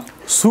 हजुर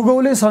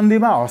सुगौली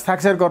सन्धिमा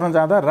हस्ताक्षर गर्न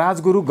जाँदा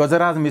राजगुरु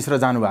गजराज मिश्र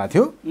जानुभएको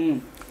थियो,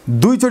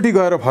 2 चोटि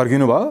गएर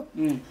फर्किनु भयो।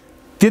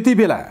 त्यति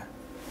बेला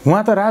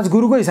उहाँ त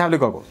राजगुरुको हिसाबले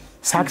गएको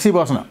साक्षी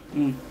बस्न,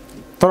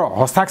 तर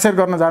हस्ताक्षर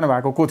गर्न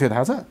जानुभएको को थियो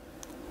थाहा छ?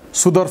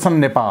 सुदर्शन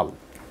नेपाल,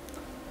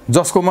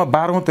 जसको म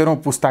 12औं 13औं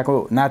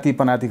पुस्ताको नाति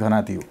पनाति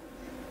खनाति हो।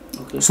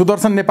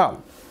 सुदर्शन नेपाल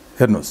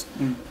हेर्नुहोस्,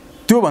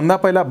 त्योभन्दा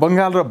पहिला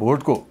बङ्गाल र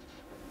भोटको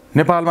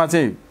नेपालमा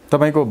चाहिँ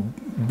तपाईँको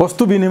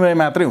वस्तु विनिमय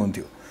मात्रै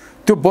हुन्थ्यो।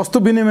 त्यो वस्तु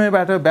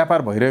विनिमयबाट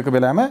व्यापार भइरहेको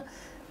बेलामा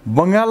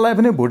बङ्गाललाई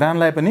पनि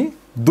भुटानलाई पनि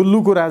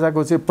दुल्लुको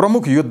राजाको चाहिँ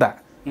प्रमुख योद्धा,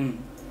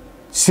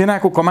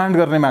 सेनाको कमान्ड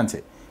गर्ने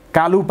मान्छे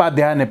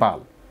कालुपाध्याय नेपाल,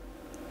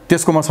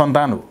 त्यसको म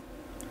सन्तान हो।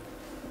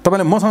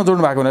 तपाईँले मसँग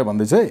जोड्नु भएको नै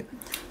भन्दैछु है।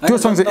 त्यो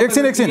सँगसँगै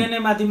एकछिन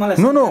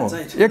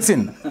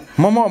एकछिन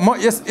म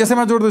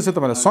यसैमा जोड्दैछु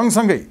तपाईँलाई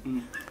सँगसँगै।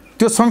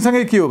 त्यो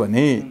सँगसँगै के हो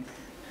भने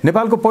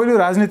नेपालको पहिलो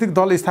राजनीतिक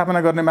दल स्थापना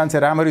गर्ने मान्छे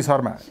रामहरि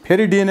शर्मा,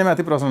 फेरि डिएनए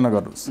माथि प्रश्न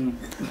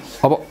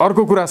नगर्नुहोस्। अब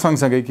अर्को कुरा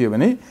सँगसँगै के हो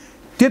भने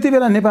त्यति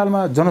बेला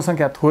नेपालमा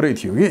जनसङ्ख्या थोरै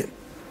थियो कि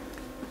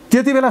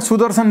त्यति बेला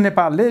सुदर्शन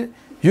नेपालले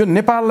यो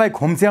नेपाललाई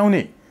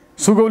खुम्च्याउने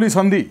सुगौली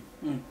सन्धि,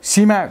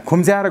 सीमा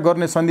खुम्च्याएर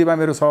गर्ने सन्धिमा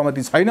मेरो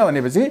सहमति छैन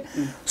भनेपछि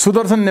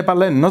सुदर्शन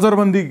नेपाललाई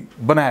नजरबन्दी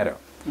बनाएर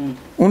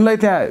उनलाई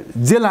त्यहाँ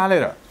जेल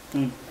हालेर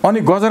अनि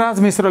गजराज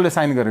मिश्रले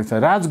साइन गरेको छ।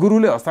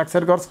 राजगुरुले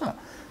हस्ताक्षर गर्छ,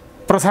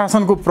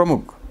 प्रशासनको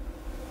प्रमुख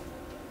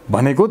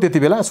भनेको त्यति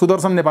बेला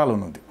सुदर्शन नेपाल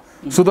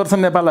हुनुहुन्थ्यो। सुदर्शन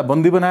नेपाललाई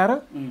बन्दी बनाएर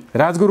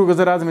राजगुरु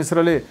गजराज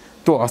मिश्रले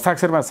त्यो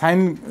हस्ताक्षरमा साइन,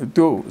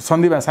 त्यो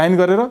सन्धिमा साइन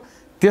गरेर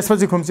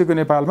त्यसपछि खुम्चेको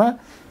नेपालमा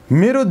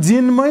मेरो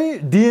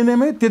जिनमै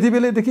डिएनएमै त्यति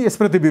बेलैदेखि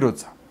यसप्रति विरोध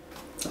छ।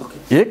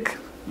 एक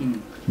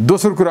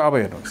दोस्रो कुरा अब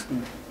हेर्नुहोस्,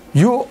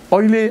 यो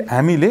अहिले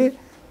हामीले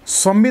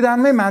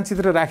संविधानमै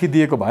मानचित्र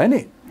राखिदिएको भयो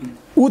नि,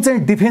 ऊ चाहिँ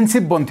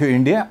डिफेन्सिभ बन्थ्यो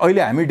इन्डिया,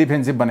 अहिले हामी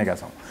डिफेन्सिभ बनेका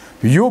छौँ।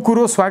 यो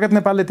कुरो स्वागत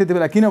नेपालले त्यति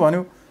बेला किन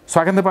भन्यो,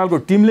 स्वागत नेपालको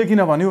टिमले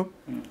किन भन्यो,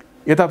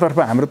 यतातर्फ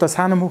हाम्रो त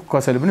सानो मुख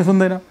कसैले पनि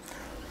सुन्दैन।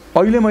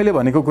 अहिले मैले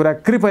भनेको कुरा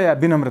कृपया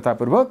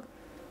विनम्रतापूर्वक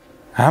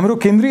हाम्रो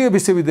केन्द्रीय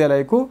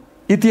विश्वविद्यालयको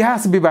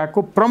इतिहास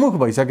विभागको प्रमुख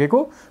भइसकेको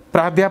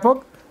प्राध्यापक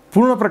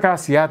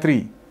पूर्णप्रकाश यात्री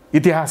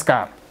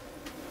इतिहासकार,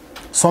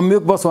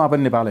 संयोगवश उहाँ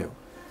पनि नेपालै हो,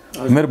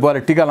 मेरो बुवाले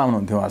टिका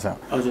लाउनुहुन्थ्यो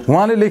उहाँसँग,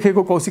 उहाँले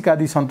लेखेको कौशिक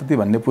आदि सन्तति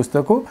भन्ने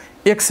पुस्तकको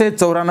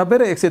 194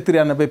 र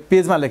 193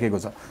 पेजमा लेखेको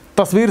छ,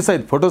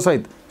 तस्बिरसहित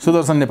फोटोसहित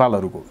सुदर्शन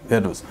नेपालहरूको।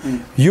 हेर्नुहोस्,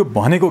 यो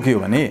भनेको के हो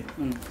भने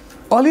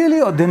अलिअलि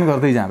अध्ययन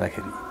गर्दै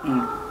जाँदाखेरि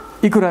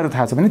यी कुराहरू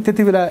थाहा छ भने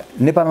त्यति बेला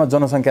नेपालमा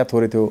जनसङ्ख्या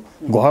थोरै थियो,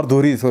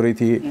 घरधुरी थोरै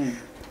थिए,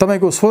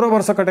 तपाईको 16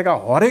 वर्ष कटेका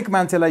हरेक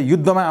मान्छेलाई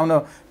युद्धमा आउन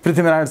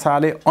पृथ्वीनारायण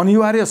शाहले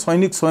अनिवार्य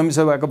सैनिक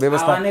स्वयंसेवाको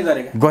व्यवस्था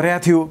गरेका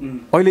थियो।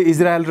 अहिले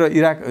इजरायल र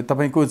इराक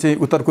तपाईको चाहिँ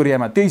उत्तर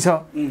कोरियामा त्यही छ।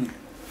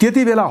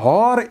 त्यति बेला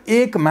हर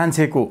एक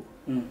मान्छेको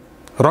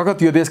रगत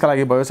यो देशका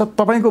लागि बगेको छ।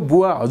 तपाईको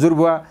बुवा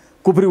हजुरबुवा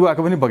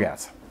कुप्रीबुवाको पनि बगेको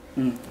छ।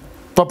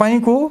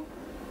 तपाईको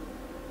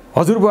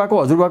हजुरबुवाको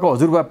हजुरबुवाको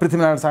हजुरबुवा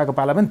पृथ्वीनारायण शाहको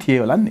पाला पनि थिए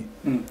होला नि।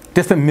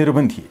 त्यस्तै मेरो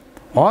पनि थिए।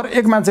 हर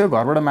एक मान्छेको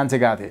घरबाट मान्छे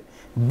गएको थिए।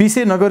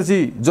 विशे नगरजी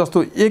जस्तो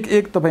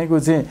एक तपाईको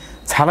चाहिँ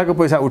छालाको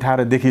पैसा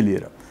उठाएर देखि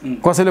लिएर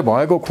कसैले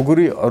भएको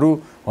खुकुरीहरू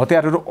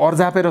हतियारहरू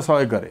अर्जापेर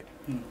सहयोग गरे।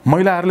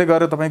 महिलाहरूले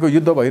गएर तपाईको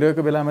युद्ध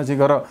भइरहेको बेलामा चाहिँ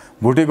गएर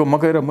भुटेको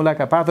मकै र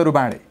मुलाका पातहरू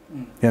बाँडे।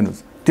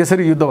 हेर्नुहोस्,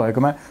 त्यसरी युद्ध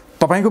भएकोमा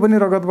तपाईको पनि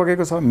रगत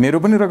बगेको छ, मेरो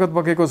पनि रगत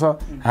बगेको छ,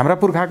 हाम्रा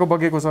पुर्खाको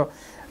बगेको छ।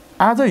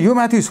 आज यो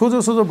माथि सोझो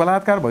सोझो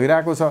बलात्कार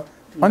भइरहेको छ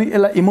अनि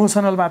यसलाई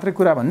इमोसनल मात्रै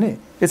कुरा भन्ने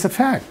इट्स अ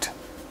फ्याक्ट।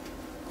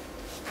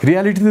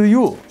 रियालिटी त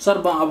यो सर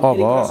अब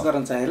क्रस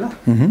गर्न चाहे ल।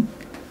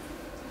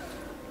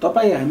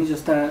 तपाईँ हामी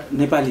जस्ता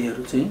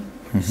नेपालीहरू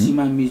चाहिँ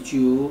सीमा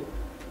मिचियो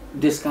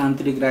देशका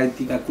आन्तरिक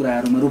राजनीतिका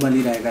कुराहरूमा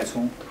रुमलिरहेका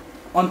छौँ।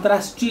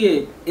 अन्तर्राष्ट्रिय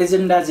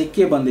एजेन्डा चाहिँ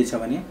के बन्दैछ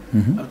भने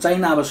अब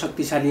चाइना अब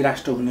शक्तिशाली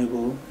राष्ट्र हुने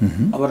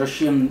भयो। अब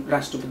रसियन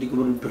राष्ट्रपतिको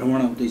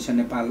भ्रमण हुँदैछ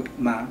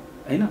नेपालमा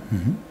हैन।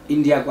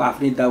 इन्डियाको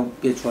आफ्नै दाउ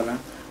पेच होला।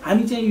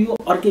 हामी चाहिँ यो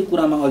अर्कै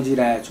कुरामा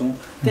अल्झिरहेका छौँ।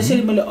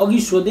 त्यसैले मैले अघि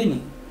सोधेँ नि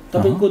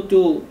तपाईँको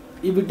त्यो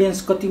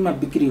evidence कतिमा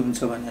बिक्री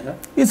हुन्छ भनेर।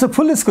 It's a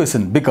foolish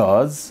question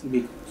because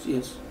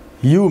yes.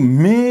 You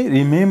may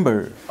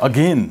remember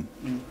again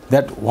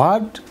that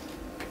what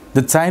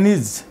the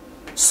Chinese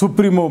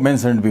Supremo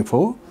mentioned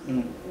before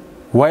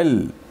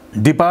while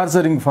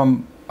departing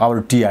from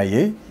our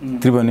TIA,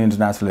 Tribhuvan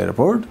International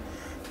Airport,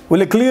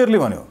 उसले clearly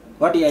भन्यो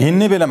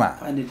हिँड्ने बेलामा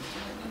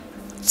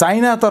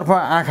चाइना तर्फ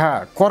आँखा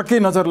कर्कै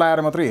नजर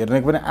लाएर मात्रै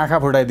हेर्नेको पनि आँखा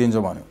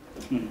फुटाइदिन्छौ भन्यो।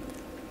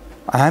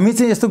 हामी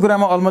चाहिँ यस्तो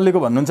कुरामा अलमल्लीको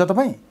भन्नुहुन्छ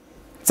तपाईँ?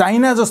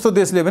 चाइना जस्तो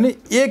देशले पनि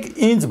 1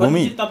 इंच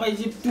भूमि तपाईँ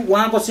चाहिँ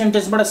उहाँको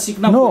सेन्टेन्सबाट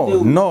सिक्न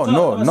खोज्दै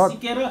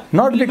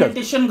नट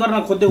इम्प्लिमेन्टेसन गर्न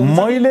खोज्दै हुन्छ।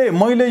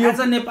 मैले यो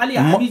आज नेपाली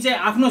हामी चाहिँ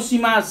आफ्नो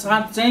सीमा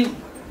साथ चाहिँ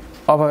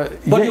अब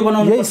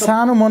यही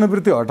सानो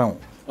मनोवृत्ति हटाउँ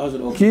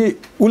कि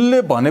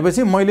उल्ले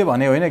भनेपछि मैले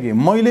भने होइन कि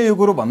मैले यो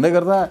कुरो भन्दै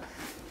गर्दा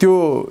त्यो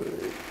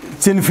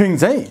चिनफिङ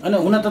चाहिँ हैन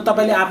हुन त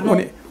तपाईले आफ्नो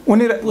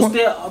उनी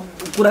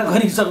कुरा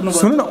गरिसक्नु भयो।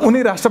 सुन्नु न, उनी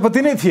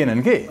राष्ट्रपति नै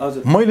थिएनन् के?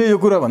 मैले यो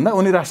कुरा भन्दा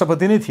उनी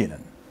राष्ट्रपति नै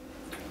थिएनन्।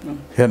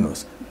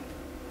 हेर्नुहोस्,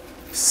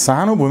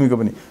 सानो भूमिको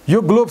पनि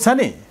यो ग्लोब छ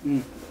नि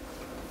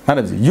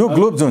मानवजी, यो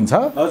ग्लोब जुन छ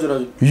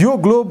यो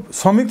ग्लोब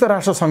संयुक्त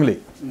राष्ट्र सङ्घले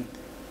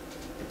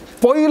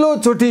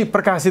पहिलोचोटि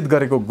प्रकाशित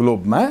गरेको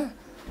ग्लोबमा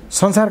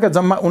संसारका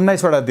जम्मा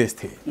 19 वटा देश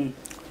थिए।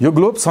 यो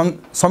ग्लोब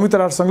संयुक्त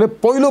राष्ट्र सङ्घले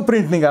पहिलो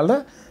प्रिन्ट निकाल्दा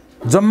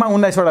जम्मा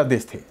 19 वटा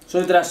देश थिए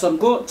संयुक्त राष्ट्र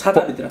सङ्घको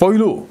छाताभित्र।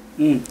 पहिलो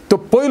त्यो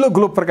पहिलो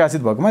ग्लोब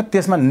प्रकाशित भएकोमा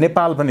त्यसमा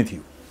नेपाल पनि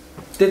थियो।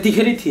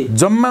 त्यतिखेर थिए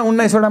जम्मा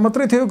 19 वटा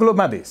मात्रै थियो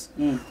ग्लोबमा देश।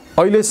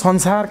 अहिले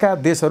संसारका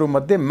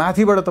देशहरूमध्ये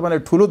माथिबाट तपाईँले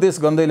ठुलो देश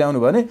गन्दै ल्याउनु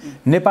भयो भने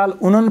नेपाल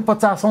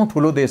 49औं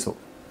ठुलो देश हो।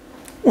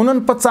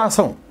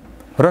 49औं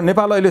र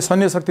नेपाल अहिले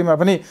सैन्य शक्तिमा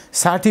पनि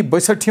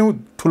 60-62औं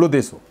ठुलो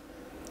देश हो।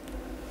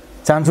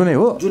 चान्सु नै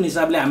हो जुन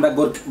हिसाबले हाम्रा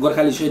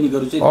गोर्खाली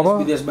सैनिकहरू चाहिँ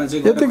विदेशमा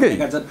चाहिँ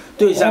गएका छन्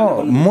त्यो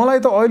हिसाबले मलाई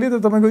त अहिले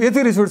त तपाईँको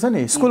यति रिस उठ्छ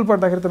नि। स्कुल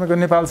पढ्दाखेरि तपाईँको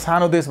नेपाल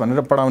सानो देश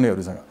भनेर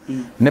पढाउनेहरूसँग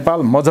नेपाल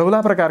मझौला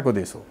प्रकारको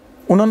देश हो।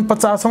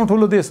 49औं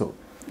ठुलो देश हो।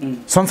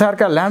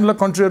 संसारका ल्यान्डलक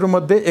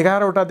कन्ट्रीहरूमध्ये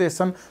 11 वटा देश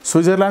छन्।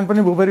 स्विजरल्यान्ड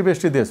पनि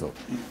भूपरिवेष्टित देश हो।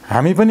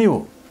 हामी पनि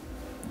हो।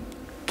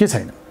 के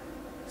छैन?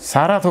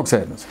 सारा थोक छ।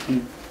 हेर्नुहोस्,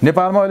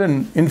 नेपालमा अहिले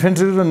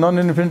इन्फेन्ट्री र नन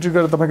इन्फेन्ट्री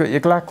गरेर तपाईँको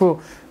 1 लाखको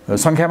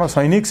सङ्ख्यामा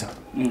सैनिक छ।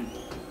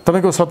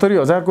 तपाईँको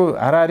 70,000 को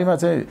हाराहारीमा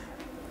चाहिँ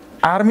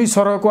आर्मी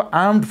सरहको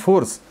आर्म्ड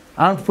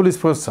पुलिस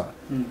फोर्स छ।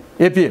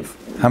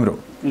 एपिएफ हाम्रो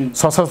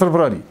सशस्त्र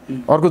प्रहरी,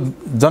 अर्को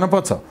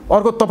जनपद छ,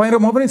 अर्को तपाईँ र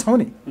म पनि छौँ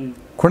नि।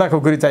 खुँडा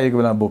खुकुरी चाहिएको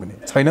बेला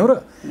बोक्ने छैनौँ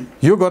र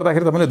यो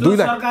गर्दाखेरि तपाईँले 2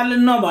 लाख सरकारले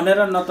नभनेर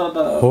नत्र त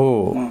हो।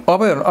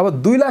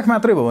 अब 2 लाख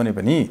मात्रै भयो भने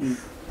पनि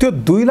त्यो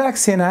 2 लाख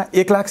सेना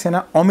 1 लाख सेना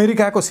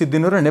अमेरिकाको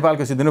सिद्धिनु र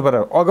नेपालको सिद्धिनु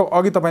पर्यो।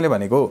 अघि तपाईँले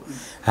भनेको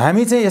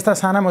हामी चाहिँ यस्ता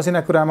साना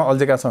मसिना कुरामा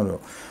अल्झेका छौँ।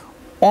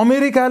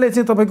 अमेरिकाले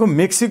चाहिँ तपाईँको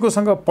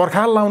मेक्सिकोसँग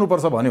पर्खाल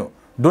लाउनुपर्छ भन्यो।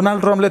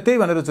 डोनाल्ड ट्रम्पले त्यही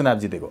भनेर चुनाव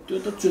जितेको।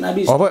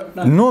 अब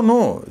नो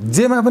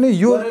जेमा पनि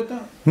यो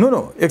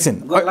नो एकछिन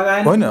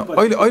होइन,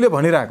 अहिले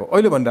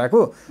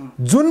भनिरहेको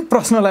जुन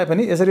प्रश्नलाई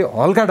पनि यसरी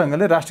हल्का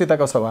ढङ्गले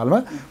राष्ट्रियताको सवालमा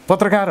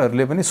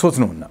पत्रकारहरूले पनि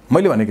सोच्नुहुन्न।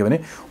 मैले भनेको भने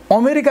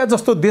अमेरिका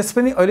जस्तो देश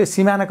पनि अहिले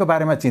सिमानाको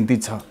बारेमा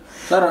चिन्तित छ।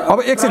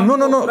 अब एकछिन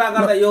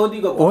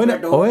होइन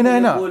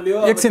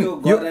एकछिन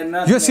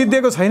यो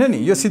सिद्धिएको छैन नि,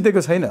 यो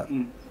सिद्धिएको छैन।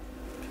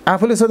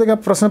 आफूले सोधेका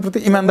प्रश्नप्रति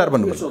इमान्दार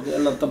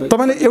बन्नुपर्छ।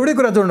 तपाईँले एउटै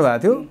कुरा जोड्नु भएको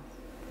थियो,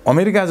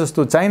 अमेरिका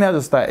जस्तो चाइना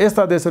जस्ता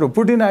यस्ता देशहरू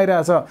पुटिन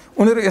आइरहेछ,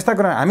 उनीहरू यस्ता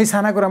कुरा हामी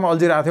साना कुरामा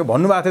अल्झिरहेको थियो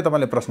भन्नुभएको थियो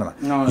तपाईँले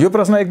प्रश्नमा। यो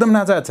प्रश्न एकदम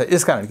नाजायज छ।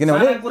 यसकारण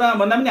किनभने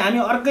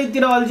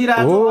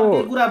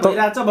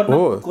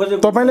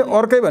तपाईँले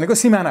अर्कै भनेको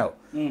सिमाना हो।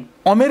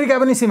 अमेरिका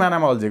पनि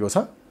सिमानामा अल्झेको छ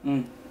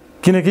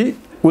किनकि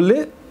उसले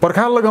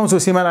पर्खाल लगाउँछु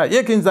सिमाना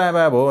 1 इंच दायाँ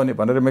बायाँ भयो भने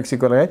भनेर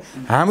मेक्सिको लगाए।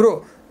 हाम्रो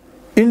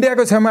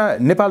इन्डियाको छेउमा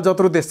नेपाल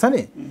जत्रो देश छ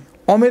नि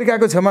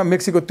अमेरिकाको छेउमा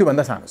मेक्सिको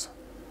त्योभन्दा सानो छ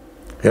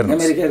हेर्नु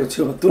अमेरिकाको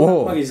छेउमा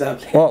तुलनात्मक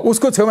हिसाबले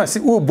उसको छेउमा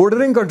ऊ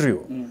बोर्डरिङ कन्ट्री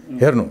हो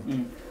हेर्नु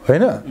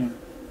होइन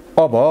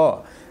अब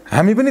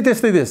हामी पनि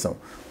त्यस्तै देश छौँ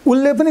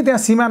उसले पनि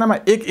त्यहाँ सिमानामा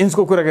 1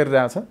 इन्चको कुरा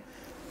गरिरहेछ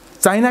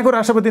चाइनाको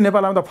राष्ट्रपति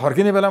नेपाल आउँदा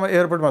फर्किने बेलामा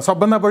एयरपोर्टमा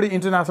सबभन्दा बढी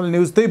इन्टरनेसनल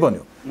न्युज त्यही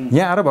बन्यो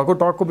यहाँ आएर भएको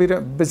टकको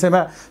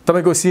विषयमा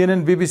तपाईँको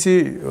CNN BBC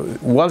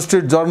wall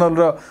street journal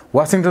र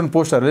वासिङटन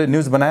पोस्टहरूले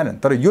न्युज बनाएनन्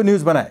तर यो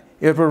न्युज बनाए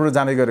एयरपोर्टबाट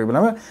जाने गरेको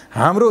बेलामा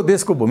हाम्रो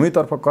देशको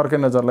भूमितर्फ कर्के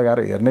नजर लगाएर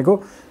हेर्नेको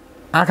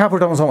आँखा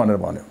फुटाउँछौँ भनेर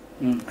भन्यो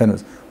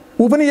हेर्नुहोस्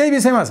ऊ पनि यही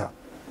विषयमा छ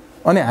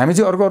अनि हामी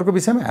चाहिँ अर्को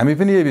विषयमा हामी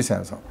पनि यही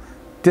विषयमा छौँ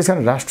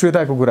त्यसकारण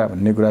राष्ट्रियताको कुरा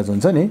भन्ने कुरा जुन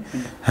छ नि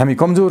हामी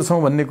कमजोर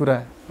छौँ भन्ने कुरा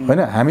होइन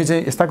हामी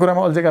चाहिँ यस्ता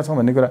कुरामा अल्झेका छौँ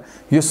भन्ने कुरा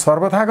यो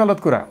सर्वथा गलत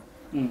कुरा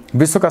हो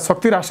विश्वका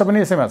शक्ति राष्ट्र पनि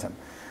यसैमा छन्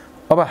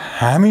अब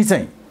हामी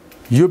चाहिँ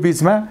यो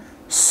बिचमा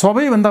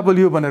सबैभन्दा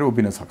बलियो बनेर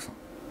उभिन सक्छौँ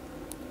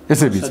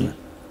यसै बिचमा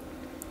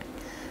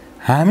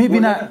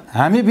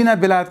हामी बिना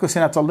बेलायतको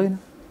सेना चल्दैन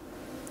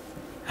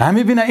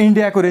हामी बिना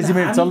इन्डियाको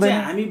रेजिमेन्ट चल्दैन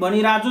हामी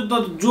भनिरहेछौँ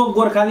त जो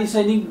गोर्खाली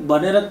सैनिक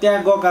भनेर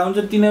त्यहाँ गएका हुन्छ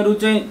तिनीहरू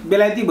चाहिँ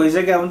बेलायती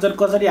भइसकेका हुन्छन्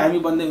कसरी हामी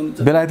भन्दै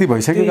हुन्छ बेलायती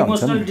भइसकेका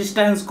हुन्छन् इमोसनल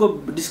डिस्टेन्सको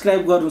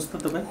डिस्क्राइब गर्नुस्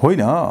त तपाईँ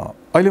होइन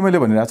अहिले मैले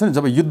भनिरहेको छु नि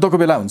जब युद्धको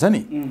बेला हुन्छ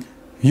नि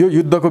यो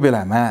युद्धको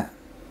बेलामा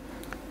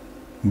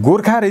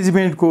गोर्खा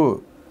रेजिमेन्टको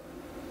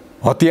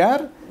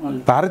हतियार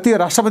भारतीय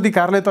राष्ट्रपति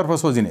कार्यालयतर्फ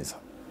सोझिनेछ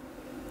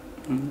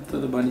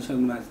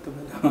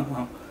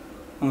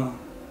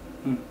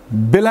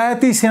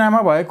बेलायती सेनामा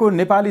भएको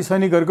नेपाली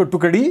सैनिकहरूको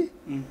टुकडी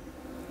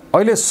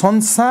अहिले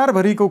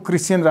संसारभरिको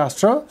क्रिस्चियन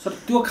राष्ट्र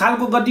त्यो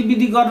खालको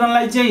गतिविधि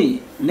गर्नलाई चाहिँ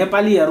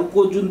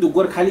नेपालीहरूको जुन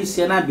गोर्खाली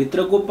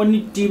सेनाभित्रको पनि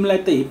टिमलाई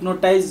त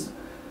हिप्नोटाइज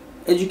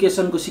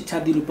एजुकेसनको शिक्षा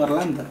दिनु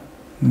पर्ला नि त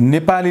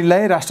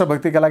नेपालीलाई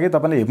राष्ट्रभक्तिका लागि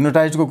तपाईँले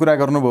हिप्नोटाइजको कुरा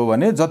गर्नुभयो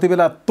भने जति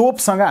बेला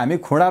तोपसँग हामी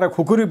खुँडा र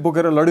खुकुरी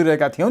बोकेर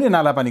लडिरहेका थियौँ नि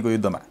नालापानीको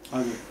युद्धमा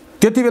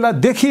त्यति बेला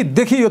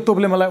देखि यो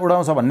तोपले मलाई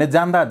उडाउँछ भन्ने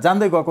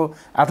जान्दै गएको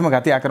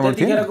आत्मघाती आक्रमण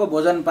थियो त्यतिखेरको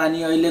भोजन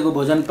पानी अहिलेको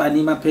भोजन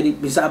पानीमा फेरि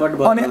मिसावट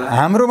भयो अनि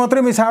हाम्रो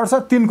मात्रै मिसावट छ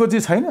तिनको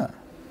चाहिँ छैन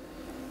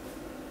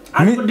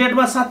आजको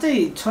डेटमा साँच्चै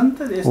छ नि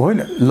त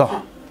होइन ल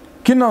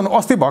किन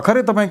अस्ति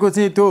भर्खरै तपाईँको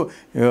चाहिँ त्यो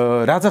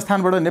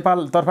राजस्थानबाट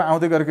नेपालतर्फ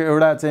आउँदै गरेको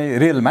एउटा चाहिँ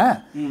रेलमा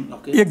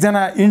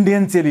एकजना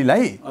इन्डियन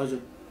चेलीलाई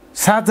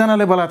 7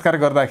 जनाले बलात्कार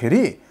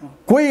गर्दाखेरि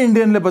कोही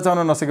इन्डियनले बचाउन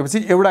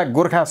नसकेपछि एउटा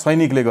गोर्खा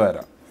सैनिकले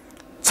गएर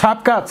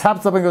छाप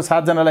तपाईँको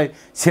 7 जनालाई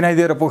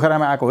छिनाइदिएर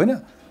पोखरामा आएको होइन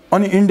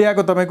अनि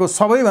इन्डियाको तपाईँको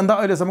सबैभन्दा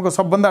अहिलेसम्मको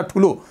सबभन्दा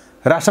ठुलो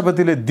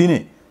राष्ट्रपतिले दिने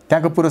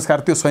त्यहाँको पुरस्कार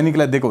त्यो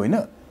सैनिकलाई दिएको होइन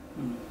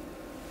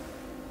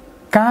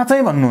कहाँ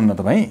चाहिँ भन्नुहुन्न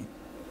तपाईँ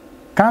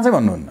कहाँ चाहिँ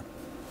भन्नुहुन्न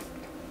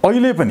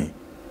अहिले पनि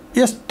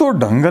यस्तो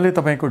ढङ्गले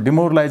तपाईँको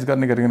डिमोरलाइज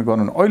गर्ने गरिकन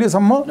गर्नु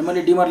अहिलेसम्म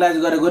मैले डिमोरलाइज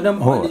गरेको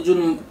जुन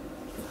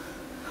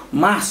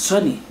मास छ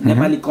नि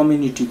नेपाली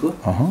कम्युनिटीको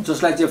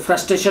जसलाई चाहिँ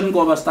फ्रस्ट्रेसनको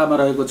अवस्थामा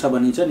रहेको छ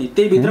भने चाहिँ नि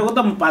त्यही भित्रको त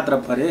म पात्र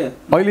परे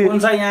अहिले कुन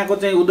चाहिँ यहाँको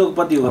चाहिँ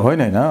उद्योगपति हो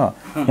होइन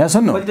यहाँ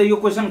सुन्नु मैले त यो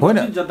क्वेशन होइन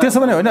त्यसो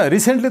भने होइन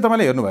रिसेन्टली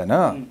तपाईँले हेर्नु भएन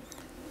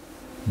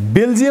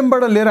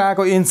बेल्जियमबाट लिएर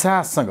आएको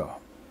इन्साससँग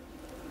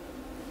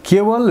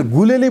केवल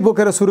गुलेली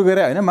बोकेर सुरु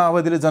गरे होइन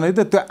माओवादीले जनयुद्ध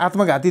त्यो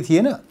आत्मघाती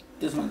थिएन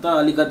त्यसमा त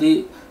अलिकति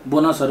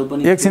बोनसहरू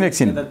पनि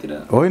एकछिन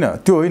होइन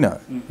त्यो होइन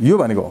यो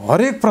भनेको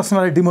हरेक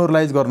प्रश्नलाई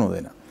डिमोरलाइज गर्नु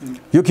हुँदैन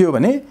यो के हो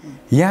भने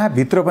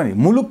यहाँभित्र पनि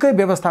मुलुककै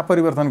व्यवस्था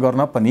परिवर्तन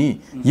गर्न पनि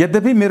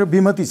यद्यपि मेरो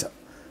विमति छ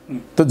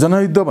त्यो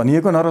जनयुद्ध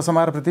भनिएको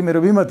नरसंहारप्रति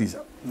मेरो विमति छ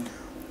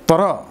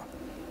तर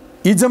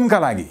इजमका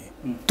लागि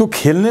त्यो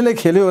खेल्नेले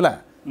खेल्यो होला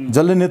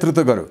जसले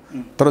नेतृत्व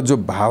गर्यो तर जो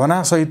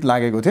भावनासहित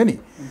लागेको थियो नि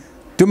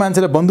त्यो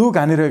मान्छेले बन्दुक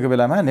हानिरहेको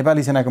बेलामा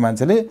नेपाली सेनाको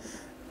मान्छेले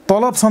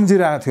तलब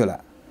सम्झिरहेको थियो होला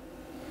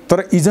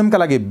तर इजमका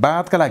लागि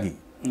वादका लागि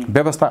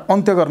व्यवस्था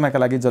अन्त्य गर्नका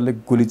लागि जसले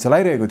गोली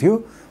चलाइरहेको थियो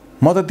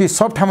म त ती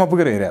सब ठाउँमा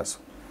पुगेर हेरेको छु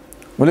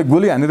उसले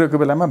गोली हानिरहेको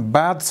बेलामा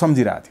वाद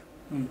सम्झिरहेको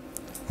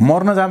थियो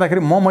मर्न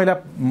जाँदाखेरि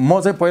म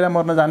चाहिँ पहिला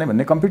मर्न जाने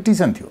भन्ने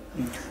कम्पिटिसन थियो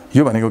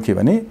यो भनेको के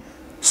भने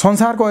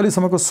संसारको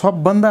अहिलेसम्मको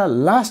सबभन्दा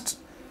लास्ट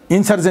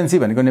इन्सर्जेन्सी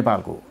भनेको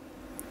नेपालको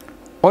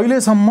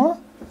अहिलेसम्म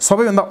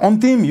सबैभन्दा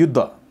अन्तिम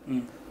युद्ध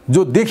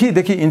जो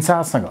देखि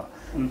इन्साससँग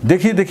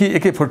देखि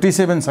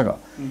AK-47सँग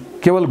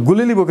केवल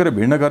गुलेली बोकेर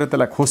भिड्न गरे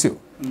त्यसलाई खोस्यो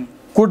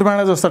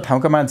कोटबाँडा जस्ता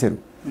ठाउँका मान्छेहरू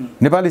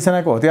नेपाली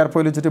सेनाको हतियार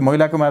पहिलोचोटि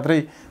महिलाको मात्रै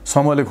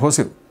समूहले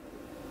खोस्यो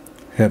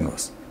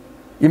हेर्नुहोस्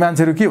यी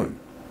मान्छेहरू के हुन्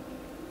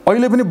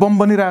अहिले पनि बम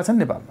बनिरहेछन्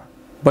नेपालमा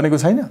बनेको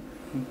छैन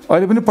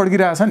अहिले पनि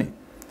पड्किरहेछ नि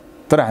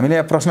तर हामीले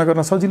यहाँ प्रश्न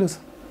गर्न सजिलो छ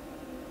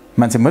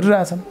मान्छे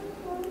मरिरहेछन्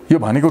यो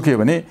भनेको के हो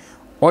भने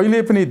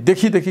अहिले पनि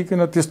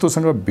देखिकन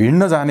त्यस्तोसँग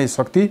भिड्न जाने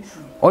शक्ति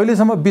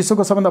अहिलेसम्म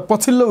विश्वको सबभन्दा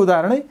पछिल्लो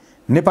उदाहरणै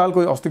नेपालको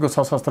अस्तिको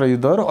सशस्त्र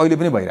युद्धहरू अहिले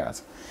पनि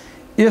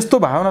भइरहेछ यस्तो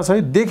भावना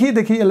छ देखि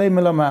यसलाई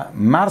मेलामा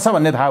मार्छ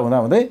भन्ने थाहा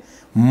हुँदै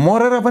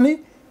मरेर पनि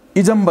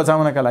इजम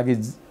बचाउनका लागि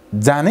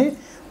जाने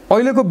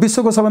अहिलेको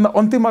विश्वको सबभन्दा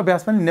अन्तिम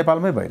अभ्यास पनि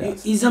नेपालमै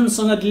भइरहेछ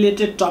इजमसँग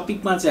रिलेटेड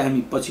टपिकमा चाहिँ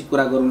हामी पछि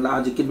कुरा गरौँला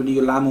अझ किनभने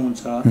यो लामो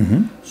हुन्छ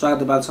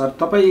स्वागत सर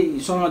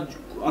तपाईसँग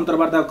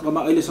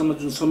अन्तर्वार्तामा अहिलेसम्म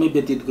जुन समय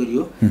व्यतीत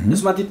गरियो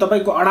यसमाथि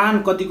तपाईको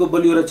अडान कतिको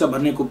बलियो रहेछ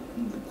भन्नेको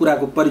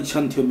कुराको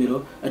परीक्षण थियो मेरो।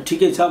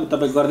 ठिकै छ, अब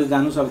तपाईँ गर्दै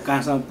जानुहोस्, अब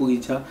कहाँसम्म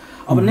पुगिन्छ।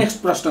 अब नेक्स्ट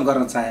प्रश्न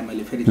गर्न चाहेँ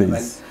मैले फेरि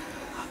तपाईँले।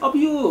 अब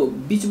यो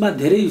बिचमा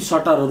धेरै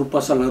सटरहरू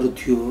पसलहरू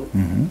थियो,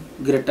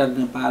 ग्रेटर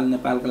नेपाल,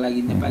 नेपालको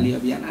लागि नेपाली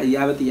अभियान,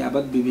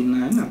 यावत विभिन्न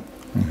होइन।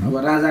 अब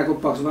राजाको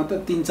पक्षमा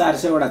त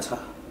 300-400 छ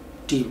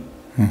टिम।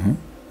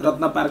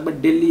 रत्न पार्कमा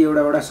डेली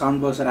एउटा साउन्ड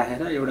बक्स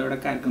राखेर एउटा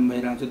कार्यक्रम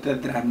भइरहन्छ,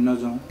 त्यतातिर हामी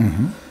नजाउँ।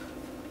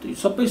 त्यो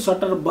सबै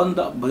सटर बन्द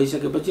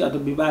भइसकेपछि अथवा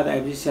विवाद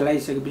आएपछि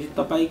सेलाइसकेपछि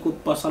तपाईँको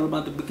पसलमा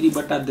त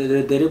बिक्रीबट्टा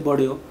धेरै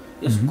बढ्यो।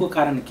 यसको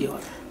कारण के हो?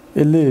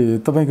 यसले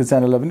तपाईँको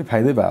च्यानललाई पनि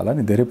फाइदै भयो होला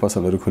नि, धेरै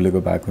पसलहरू खुलेको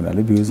भएको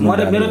हुनाले भ्युज।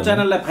 मेरो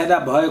च्यानललाई फाइदा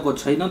भएको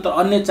छैन, तर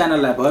अन्य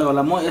च्यानललाई भयो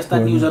होला। म यस्ता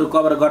न्युजहरू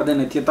कभर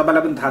गर्दैन थिएँ,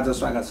 तपाईँलाई पनि थाहा छ।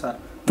 स्वागत छ।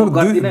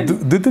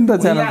 दुई तीनटा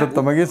च्यानल त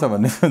तपाईँकै छ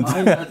भन्ने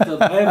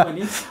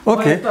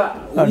ओके,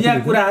 यहाँ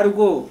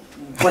कुराहरूको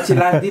पछि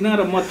लाग्दिनँ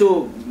र म त्यो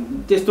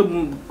त्यस्तो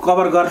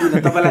कभर गर्दिनँ,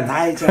 तपाईँलाई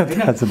थाहै छ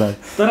होइन।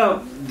 तर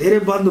धेरै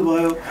बन्द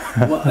भयो।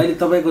 अब अहिले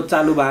तपाईँको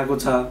चालु भएको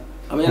छ।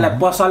 अब यसलाई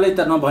पसलै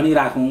त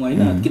नभनिराखौँ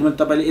होइन, किनभने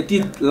तपाईँले यति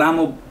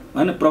लामो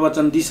होइन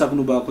प्रवचन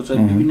दिइसक्नु भएको छ,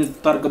 विभिन्न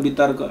तर्क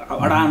वितर्क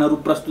अडानहरू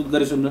प्रस्तुत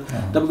गरिसक्नु।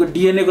 तपाईँको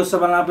डिएनएको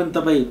सवालमा पनि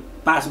तपाईँ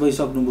पास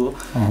भइसक्नुभयो।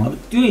 अब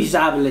त्यो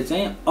हिसाबले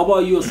चाहिँ अब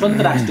यो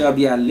स्वतन्त्र राष्ट्रिय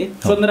अभियानले,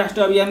 स्वतन्त्र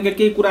राष्ट्रिय अभियानका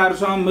केही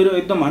कुराहरूसँग मेरो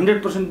एकदम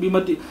 100%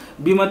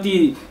 विमति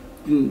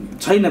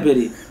छैन।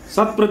 फेरि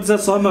 100%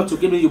 सहमत छु,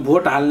 किनभने यो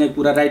भोट हाल्ने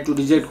कुरा, राइट टु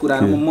रिजेक्ट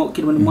कुराहरू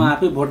किनभने म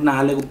आफै भोट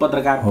नहालेको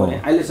पत्रकार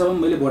परेँ, अहिलेसम्म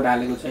मैले भोट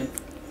हालेको छैन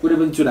कुनै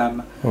पनि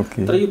चुनावमा।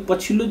 तर यो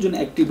पछिल्लो जुन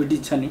एक्टिभिटी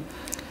छ नि,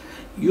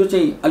 यो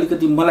चाहिँ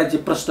अलिकति मलाई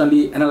चाहिँ पर्सनली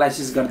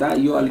एनालाइसिस गर्दा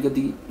यो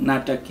अलिकति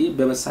नाटकीय,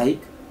 व्यावसायिक,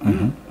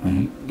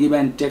 गिभ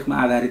एन्ड टेकमा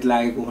आधारित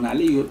लागेको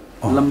हुनाले यो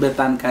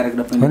लम्बेतान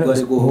कार्यक्रम पनि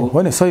गरेको हो।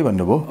 होइन, सही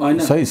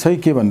भन्नुभयो। सही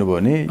के भन्नुभयो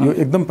भने यो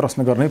एकदम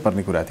प्रश्न गर्नै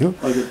पर्ने कुरा थियो।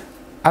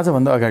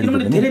 आजभन्दा अगाडि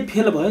किनभने धेरै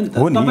फेल भयो नि त।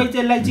 तपाईँ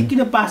चाहिँ यसलाई चाहिँ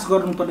किन पास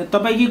गर्नुपर्ने,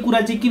 तपाईँकै कुरा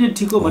चाहिँ किन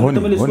ठिक हो भन्ने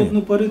तपाईँले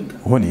सोध्नु पर्यो नि त।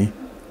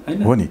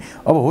 हो नि।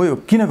 अब हो यो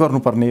किन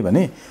गर्नुपर्ने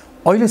भने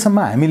अहिलेसम्म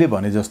हामीले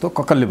भने जस्तो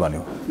कक्कलले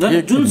भन्यो,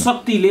 जुन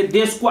शक्तिले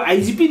देशको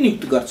आइजिपी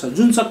नियुक्त गर्छ,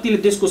 जुन शक्तिले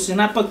देशको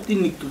सेनापति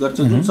नियुक्त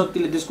गर्छ, जुन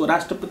शक्तिले देशको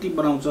राष्ट्रपति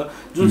बनाउँछ,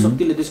 जुन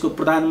शक्तिले देशको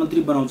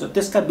प्रधानमन्त्री बनाउँछ,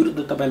 त्यसका विरुद्ध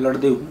तपाईँ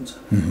लड्दै हुनुहुन्छ।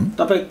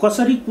 तपाईँ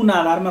कसरी, कुन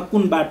आधारमा,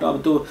 कुन बाटो?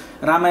 अब त्यो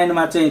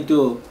रामायणमा चाहिँ त्यो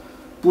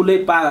पुलै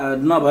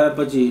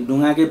नभएपछि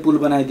ढुङ्गाकै पुल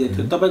बनाइदिएको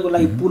थियो। तपाईँको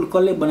लागि पुल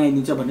कसले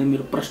बनाइदिन्छ भन्ने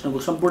मेरो प्रश्नको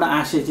सम्पूर्ण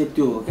आशय चाहिँ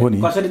त्यो हो।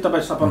 कसरी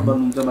तपाईँ सफल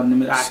बन्नुहुन्छ भन्ने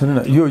मेरो आशय। सुन्नु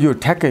न, यो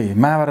ठ्याक्कै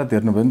महाभारत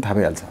हेर्नुभयो भने थाहा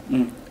भइहाल्छ।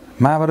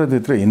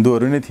 महाभारतभित्र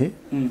हिन्दूहरू नै थिए,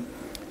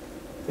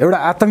 एउटा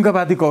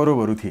आतङ्कवादी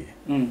कौरवहरू थिए,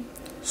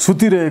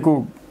 सुतिरहेको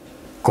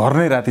घर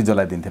नै राति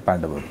जलाइदिन्थे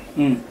पाण्डवहरू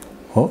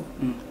हो,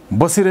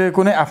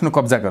 बसिरहेको नै आफ्नो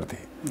कब्जा गर्थे,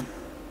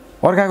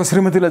 अर्काको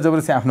श्रीमतीलाई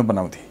जबरजस्ती आफ्नो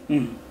बनाउँथे।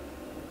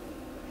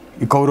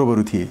 यी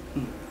कौरवहरू थिए।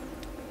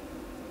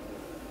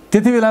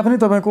 त्यति बेला पनि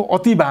तपाईँको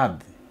अतिवाद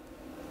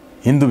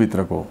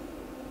हिन्दूभित्रको,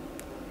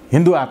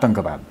 हिन्दू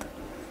आतङ्कवाद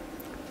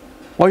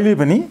अहिले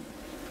पनि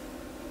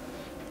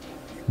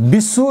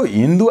विश्व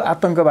हिन्दू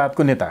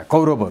आतङ्कवादको नेता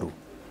कौरवहरू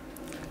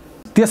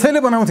त्यसैले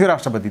बनाउँथ्यो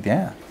राष्ट्रपति,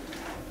 त्यहाँ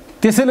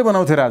त्यसैले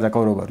बनाउँथ्यो राजा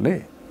कौरवहरूले।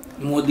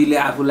 मोदीले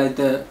आफूलाई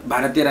त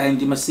भारतीय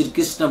राजनीतिमा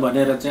श्रीकृष्ण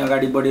भनेर चाहिँ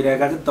अगाडि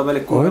बढिरहेका छन्,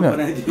 तपाईँले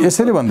होइन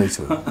यसैले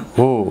भन्दैछु।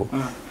 हो,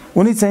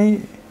 उनी चाहिँ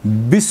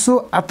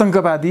विश्व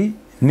आतङ्कवादी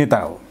नेता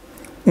हो।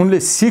 उनले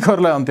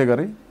सिखहरूलाई अन्त्य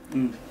गरे,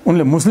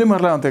 उनले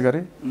मुस्लिमहरूलाई अन्त्य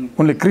गरे,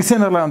 उनले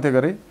क्रिस्चियनहरूलाई अन्त्य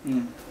गरे।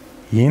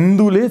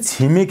 हिन्दूले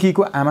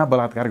छिमेकीको आमा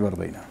बलात्कार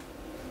गर्दैन,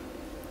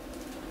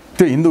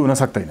 त्यो हिन्दू हुन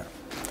सक्दैन।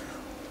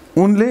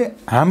 उनले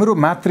हाम्रो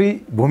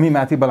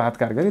मातृभूमिमाथि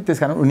बलात्कार गरे,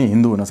 त्यसकारण उनी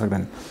हिन्दू हुन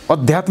सक्दैन।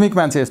 आध्यात्मिक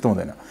मान्छे यस्तो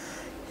हुँदैन।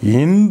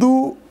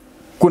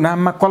 हिन्दूको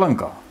नाममा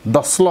कलङ्क,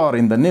 the Slur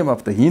in the name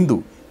of the Hindu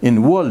in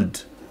world,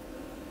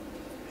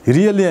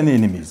 really an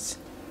enemies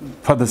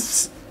for the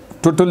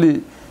totally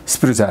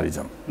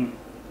स्पिरिचुअलिजम।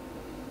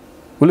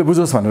 उसले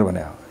बुझोस् भनेर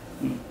भने हो,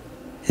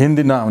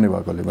 हिन्दी नआउने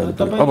भएकोले।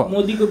 अब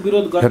मोदीको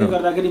विरोध गर्दै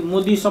गर्दाखेरि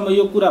मोदीसम्म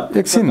यो कुरा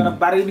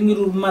एकछिन बार्गेनिङ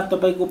रूपमा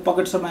तपाईँको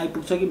पकेटसम्म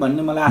आइपुग्छ कि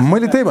भन्ने मलाई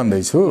मैले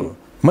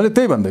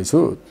त्यही भन्दैछु।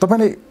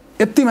 तपाईँले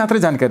यति मात्रै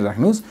जानकारी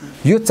राख्नुहोस्,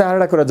 यो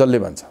चारवटा कुरा जसले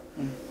भन्छ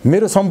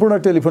मेरो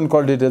सम्पूर्ण टेलिफोन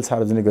कल डिटेल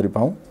सार्वजनिक गरी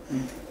पाऊँ,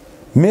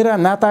 मेरा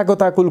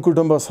नातागोता कुल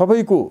कुटुम्ब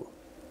सबैको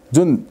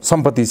जुन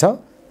सम्पत्ति छ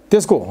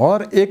त्यसको हर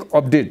एक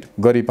अपडेट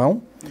गरी पाऊँ,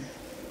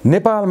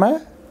 नेपालमा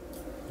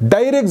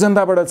डाइरेक्ट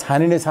जनताबाट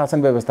छानिने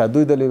शासन व्यवस्था,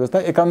 दुई दलीय व्यवस्था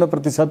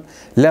 51%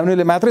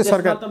 ल्याउनेले मात्रै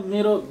सरकार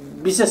मेरो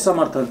विशेष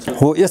समर्थन छ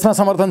हो। यसमा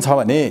समर्थन छ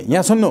भने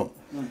यहाँ सुन्नु,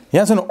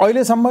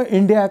 अहिलेसम्म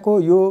इन्डियाको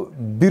यो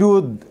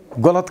विरोध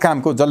गलत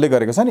कामको जसले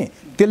गरेको छ नि,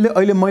 त्यसले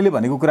अहिले मैले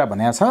भनेको कुरा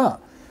भनेको छ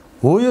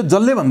हो। यो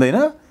जसले भन्दैन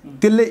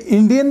त्यसले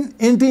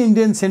एन्टी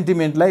इन्डियन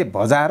सेन्टिमेन्टलाई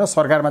भजाएर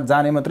सरकारमा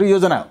जाने मात्रै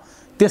योजना हो।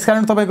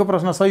 त्यसकारण तपाईँको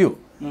प्रश्न सही हो।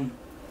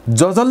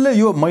 जसले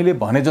यो मैले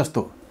भने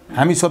जस्तो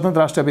हामी स्वतन्त्र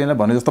राष्ट्रिय अभियानलाई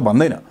भने जस्तो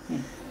भन्दैन,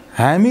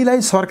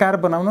 हामीलाई सरकार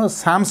बनाउन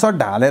सांसद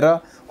ढालेर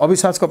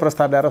अविश्वासको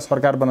प्रस्ताव ल्याएर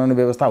सरकार बनाउने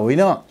व्यवस्था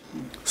होइन।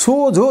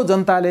 सोझो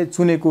जनताले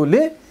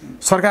चुनेकोले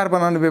सरकार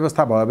बनाउने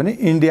व्यवस्था भयो भने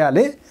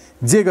इन्डियाले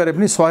जे गरे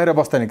पनि सहेर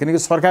बस्दैन, किनकि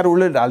सरकार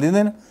उसले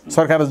ढालिदिँदैन,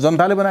 सरकार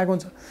जनताले बनाएको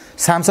हुन्छ।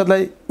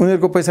 सांसदलाई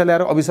उनीहरूको पैसा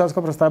ल्याएर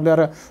अविश्वासको प्रस्ताव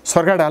ल्याएर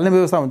सरकार ढाल्ने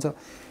व्यवस्था हुन्छ।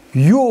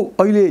 यो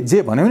अहिले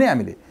जे भन्यौँ नि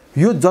हामीले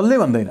यो जसले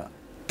भन्दैन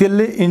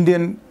त्यसले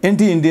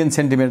एन्टी इन्डियन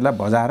सेन्टिमेन्टलाई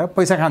बजाएर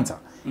पैसा खान्छ,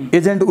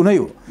 एजेन्ट उनै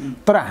हो।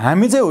 तर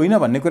हामी चाहिँ होइन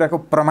भन्ने कुराको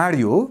प्रमाण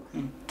यो हो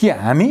कि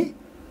हामी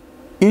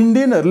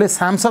इन्डियनहरूले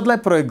सांसदलाई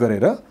प्रयोग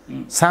गरेर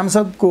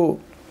सांसदको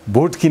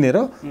भोट किनेर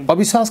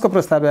अविश्वासको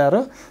प्रस्ताव ल्याएर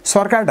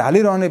सरकार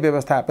ढालिरहने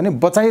व्यवस्था पनि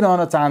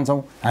बचाइरहन चाहन्छौँ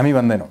हामी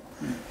भन्दैनौँ।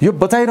 यो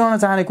बचाइरहन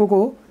चाहने को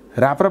हो?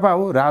 राप्रपा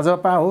हो,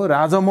 राजपा हो,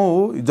 राजमो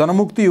हो,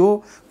 जनमुक्ति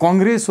हो,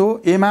 कांग्रेस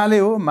हो, एमाले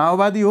हो,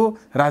 माओवादी हो,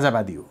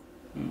 राजावादी हो।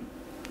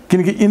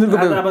 किनकि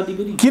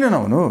यिनीहरूको किन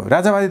नहुनु?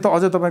 राजावादी त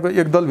अझ तपाईँको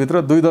एक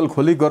दलभित्र दुई दल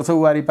खोली गर्छ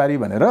वारी पारी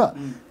भनेर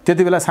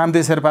त्यति बेला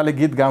सामते शेर्पाले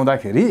गीत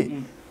गाउँदाखेरि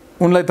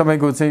उनलाई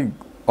तपाईँको चाहिँ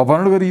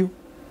अपहरण गरियो।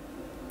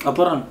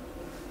 अपहरण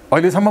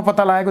अहिलेसम्म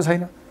पत्ता लागेको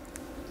छैन।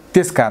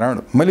 त्यसकारण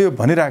मैले यो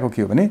भनिरहेको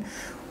के हो भने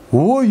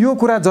हो यो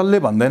कुरा जसले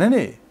भन्दैन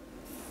नि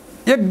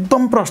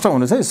एकदम प्रष्ट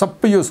हुनुहोस् है,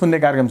 सबै यो सुन्ने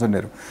कार्यक्रम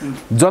सुन्नेहरू,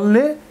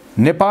 जसले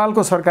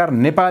नेपालको सरकार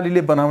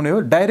नेपालीले बनाउने हो,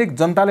 डाइरेक्ट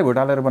जनताले भोट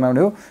हालेर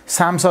बनाउने हो,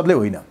 सांसदले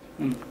होइन।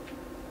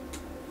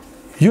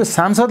 यो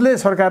सांसदले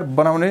सरकार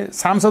बनाउने,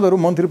 सांसदहरू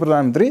मन्त्री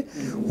प्रधानमन्त्री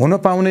हुन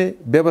पाउने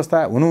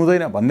व्यवस्था हुनु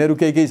हुँदैन भन्नेहरू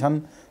केही छन्।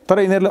 तर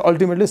यिनीहरूले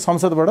अल्टिमेटली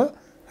संसदबाट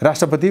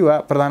राष्ट्रपति वा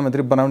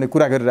प्रधानमन्त्री बनाउने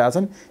कुरा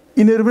गरिरहेछन्।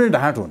 यिनीहरू पनि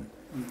ढाँट हुन्।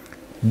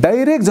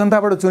 डाइरेक्ट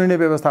जनताबाट चुनिने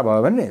व्यवस्था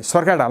भयो भने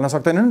सरकार ढाल्न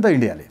सक्दैन नि त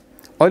इन्डियाले।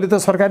 अहिले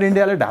त सरकार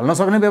इन्डियाले ढाल्न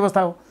सक्ने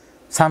व्यवस्था हो।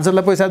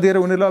 सांसदलाई पैसा दिएर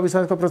उनीहरूले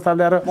अविश्वासको प्रस्ताव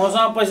ल्याएर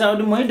मसँग पैसा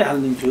पनि मै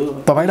ढाल्दिन्छु,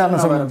 तपाईँ ढाल्न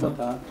सक्नुहुन्छ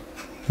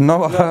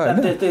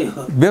नभए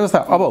व्यवस्था।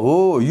 अब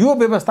हो यो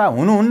व्यवस्था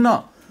हुनुहुन्न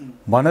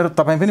भनेर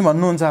तपाईँ पनि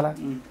भन्नुहुन्छ होला।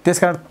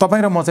 त्यसकारण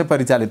तपाईँ र म चाहिँ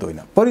परिचालित होइन,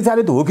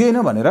 परिचालित हो कि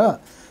होइन भनेर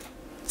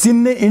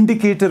चिन्ने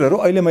इन्डिकेटरहरू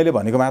अहिले मैले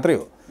भनेको मात्रै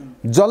हो।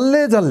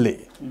 जसले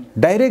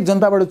डाइरेक्ट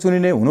जनताबाट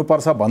चुनिने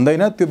हुनुपर्छ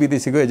भन्दैन त्यो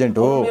विदेशीको एजेन्ट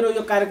हो। मेरो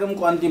यो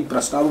कार्यक्रमको अन्तिम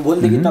प्रश्न, अब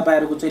भोलिदेखि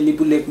तपाईँहरूको चाहिँ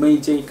लिपुलेखमै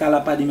चाहिँ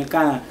कालापानीमा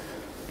कहाँ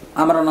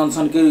आमरण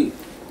अनसनकै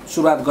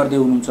सुरुवात गर्दै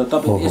हुनुहुन्छ।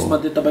 तपाईँ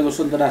यसमध्ये तपाईँको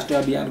स्वतन्त्र राष्ट्रिय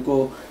अभियानको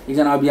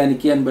एकजना अभियानी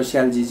केएन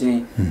बस्यालजी चाहिँ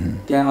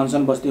त्यहाँ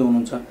अनसन बस्दै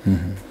हुनुहुन्छ।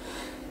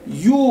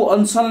 यो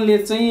अनसनले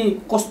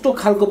चाहिँ कस्तो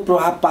खालको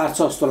प्रभाव पार्छ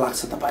जस्तो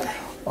लाग्छ तपाईँलाई?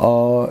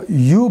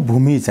 यो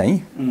भूमि चाहिँ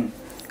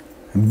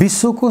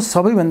विश्वको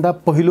सबैभन्दा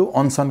पहिलो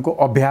अनसनको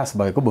अभ्यास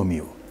भएको भूमि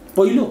हो।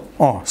 पहिलो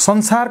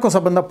संसारको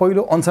सबभन्दा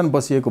पहिलो अनसन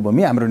बसिएको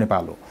भूमि हाम्रो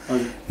नेपाल हो।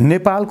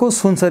 नेपालको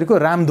सुनसरीको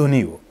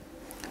रामधुनी हो।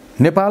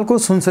 नेपालको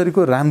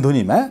सुनसरीको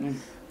रामधुनीमा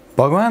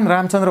भगवान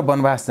रामचन्द्र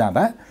वनवास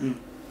जाँदा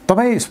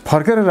तपाईँ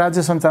फर्केर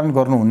राज्य सञ्चालन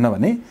गर्नुहुन्न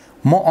भने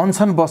म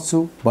अनसन बस्छु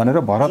भनेर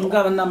भरत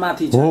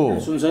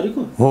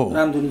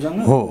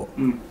हो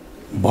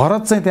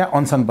भरत चाहिँ त्यहाँ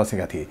अनसन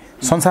बसेका थिए,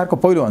 संसारको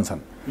पहिलो अनसन।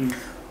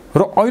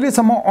 र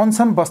अहिलेसम्म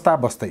अनसन बस्दा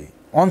बस्दै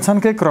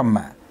अनसनकै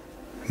क्रममा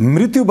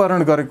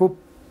मृत्युवरण गरेको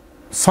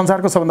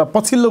संसारको सबभन्दा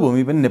पछिल्लो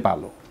भूमि पनि नेपाल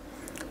हो।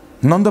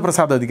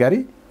 नन्दप्रसाद अधिकारी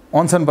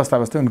अनसन बस्दा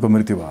बस्दै उनको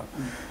मृत्यु भयो।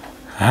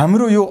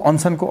 हाम्रो यो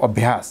अनसनको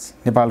अभ्यास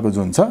नेपालको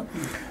जुन छ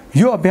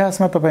यो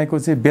अभ्यासमा तपाईँको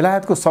चाहिँ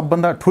बेलायतको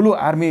सबभन्दा ठुलो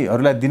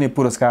आर्मीहरूलाई दिने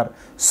पुरस्कार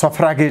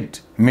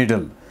सफ्रागेट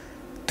मेडल,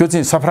 त्यो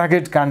चाहिँ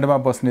सफ्रागेट काण्डमा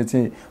बस्ने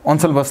चाहिँ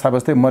अनसन बस्दा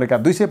बस्दै मरेका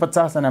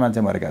 250 जना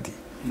मान्छे मरेका थिए।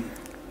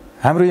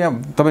 हाम्रो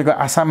यहाँ तपाईँको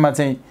आसाममा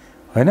चाहिँ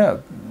होइन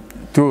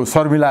त्यो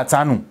शर्मिला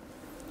चानु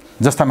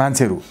जस्ता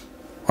मान्छेहरू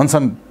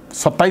अनसन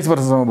 27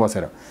 वर्षसम्म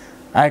बसेर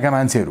आएका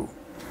मान्छेहरू,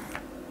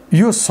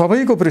 यो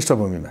सबैको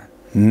पृष्ठभूमिमा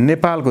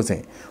नेपालको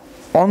चाहिँ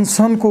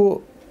अनसनको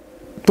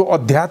त्यो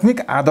आध्यात्मिक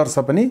आदर्श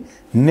पनि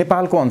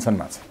नेपालको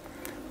अनसनमा छ।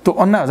 त्यो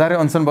अन्ना हजारे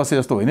अनसन बसे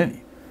जस्तो होइन नि,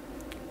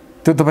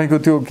 त्यो तपाईँको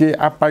त्यो के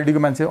आप पार्टीको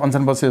मान्छे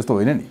अनसन बसे जस्तो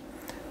होइन नि।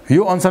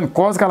 यो अनसन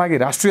कजका लागि,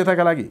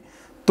 राष्ट्रियताका लागि,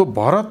 त्यो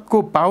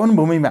भरतको पावन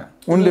भूमिमा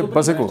उनले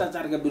बसेको,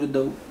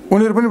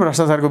 उनीहरू पनि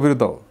भ्रष्टाचारको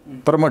विरुद्ध हो।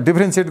 तर म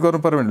डिफ्रेन्सिएट गर्नु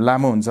पर्यो भने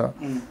लामो हुन्छ।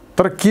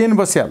 तर केएन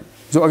बस्याल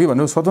जो अघि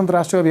भन्नु स्वतन्त्र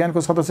राष्ट्रिय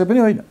अभियानको सदस्य पनि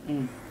होइन,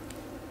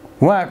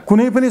 उहाँ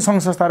कुनै पनि सङ्घ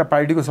संस्था र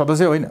पार्टीको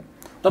सदस्य होइन।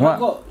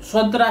 तपाईको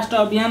स्वतन्त्र राष्ट्र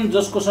अभियान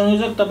जसको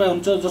संयोजक तपाईँ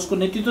हुन्छ, जसको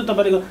नेतृत्व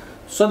तपाईँको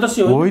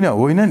सदस्य होइन?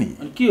 होइन नि,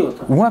 के हो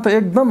त? उहाँ त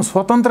एकदम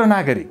स्वतन्त्र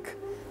नागरिक,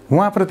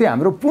 उहाँप्रति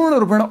हाम्रो पूर्ण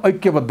रूपमा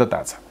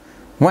ऐक्यबद्धता छ।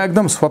 उहाँ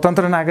एकदम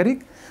स्वतन्त्र नागरिक,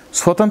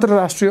 स्वतन्त्र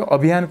राष्ट्रिय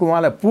अभियानको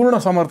उहाँलाई पूर्ण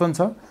समर्थन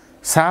छ,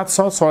 साथ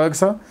छ, सहयोग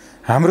छ।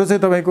 हाम्रो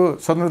चाहिँ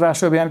तपाईँको स्वतन्त्र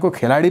राष्ट्रिय अभियानको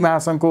खेलाडी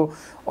महासङ्घको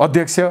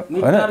अध्यक्ष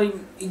होइन,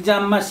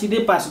 इक्जाममा सिधै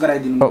पास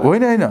गराइदिनु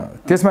होइन होइन,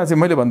 त्यसमा चाहिँ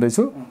मैले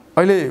भन्दैछु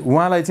अहिले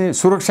उहाँलाई चाहिँ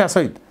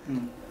सुरक्षासहित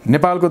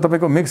नेपालको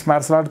तपाईँको मिक्स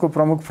मार्सल आर्टको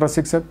प्रमुख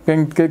प्रशिक्षक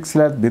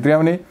पेन्केक्सलाई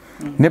भित्र्याउने,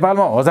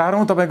 नेपालमा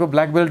हजारौँ तपाईँको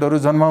ब्ल्याक बेल्टहरू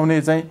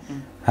जन्माउने चाहिँ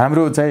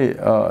हाम्रो चाहिँ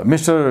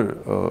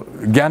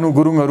मिस्टर ज्ञानु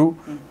गुरुङहरू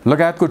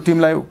लगायतको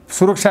टिमलाई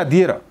सुरक्षा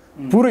दिएर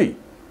पुरै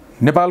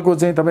नेपालको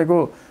चाहिँ तपाईँको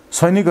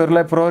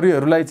सैनिकहरूलाई,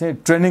 प्रहरीहरूलाई चाहिँ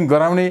ट्रेनिङ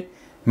गराउने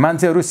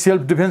मान्छेहरू,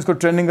 सेल्फ डिफेन्सको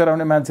ट्रेनिङ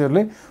गराउने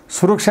मान्छेहरूले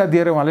सुरक्षा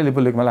दिएर उहाँले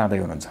लिपुलेखमा लाँदै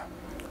हुनुहुन्छ।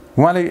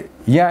 उहाँले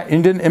यहाँ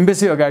इन्डियन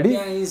एम्बेसी अगाडि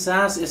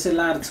इन्सास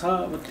एसएलआर छ,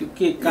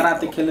 के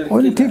कराते खेलेर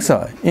ठिक छ,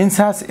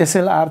 इन्सास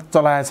एसएलआर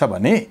चलाएछ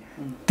भने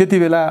त्यति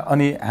बेला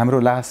अनि हाम्रो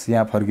लास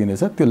यहाँ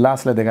फर्किनेछ, त्यो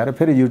लासलाई देखाएर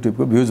फेरि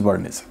युट्युबको भ्युज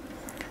बढ्नेछ।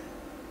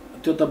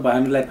 त्यो त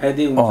हामीलाई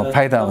फाइदै हुन्छ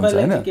फाइदा हुन्छ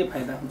हैन के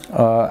फाइदा हुन्छ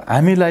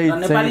हामीलाई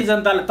नेपाली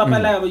जनतालाई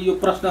तपाईलाई अब यो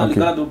प्रश्न अलि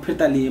गलत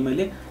फिर्ता लिए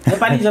मैले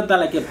नेपाली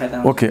जनतालाई के फाइदा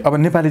हुन्छ ओके अब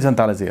नेपाली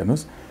जनतालाई चाहिँ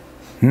हेर्नुस्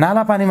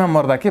नाला पानीमा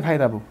मर्दा के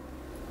फाइदा भयो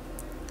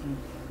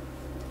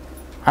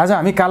आज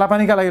हामी काला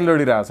पानीका लागि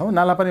लडिरहेका छौं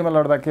नाला पानीमा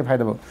लड्दा के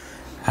फाइदा भयो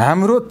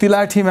हाम्रो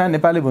तिलाठीमा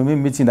नेपाली भूमि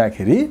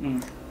मिचिँदाखेरि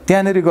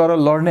त्यहाँनेरि गएर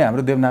लड्ने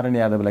हाम्रो देवनारायण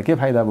यादवलाई के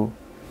फाइदा भयो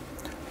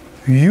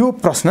यो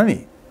प्रश्न नि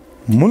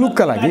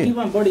मुलुकका लागि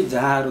तिलाठीमा बढी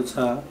झारहरु छ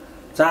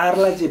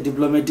झारलाई चाहिँ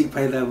डिप्लोमेटिक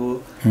फाइदा भयो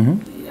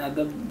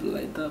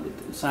यादवलाई त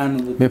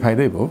सहानुभूति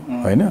बेफाइदै भयो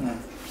हैन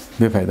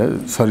बेफाइदा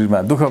शरीरमा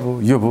दुःख भयो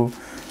यो भयो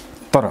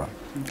तर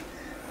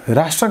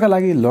राष्ट्रका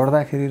लागि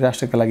लड्दाखेरि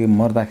राष्ट्रका लागि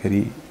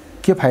मर्दाखेरि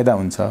के फाइदा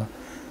हुन्छ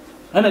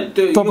हैन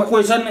त्यो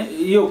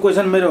यो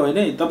क्वेशन मेरो होइन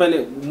है तपाईले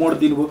मोड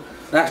दिनुभयो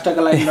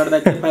राष्ट्रका लागि लड्दा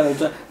के फाइदा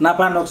हुन्छ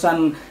नाफा नोक्सान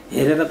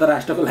हेरेर त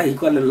राष्ट्रको लागि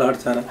कसले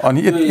लड्छ र अनि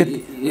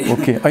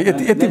ओके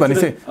यति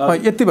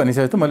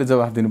भनिसके त मैले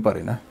जवाफ दिनु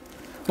परेन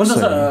हुन्छ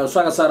सर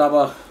स्वागत सर अब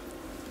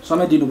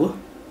समय दिनुभयो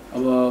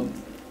अब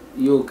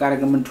यो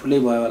कार्यक्रम पनि ठुलै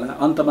भयो होला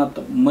अन्तमा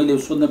मैले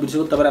सोध्न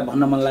बिर्सेको तपाईलाई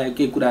भन्न मन लागेको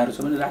के कुराहरु छ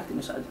भने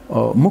राख्दिनुस् आज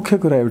मुख्य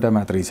कुरा एउटा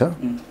मात्रै छ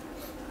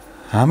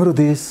हाम्रो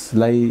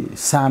देशलाई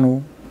सानो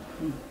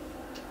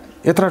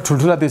यत्र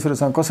ठुलठुला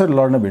देशहरुसँग कसरी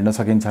लड्न भिड्न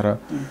सकिन्छ र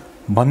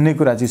भन्ने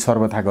कुरा चाहिँ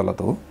सर्वथा गलत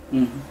हो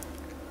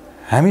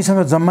हामीसँग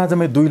जम्मा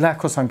 2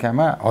 लाखको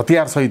संख्यामा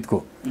हतियार सहितको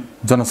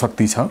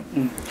जनशक्ति छ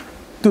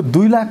त्यो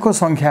 2 लाखको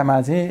संख्यामा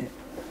चाहिँ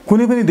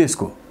कुनै पनि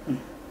देशको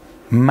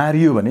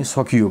मारियो भने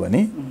सकियो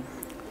भने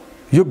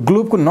यो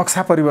ग्लोबको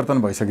नक्सा परिवर्तन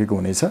भइसकेको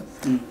हुनेछ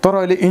तर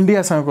अहिले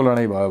इन्डियासँगको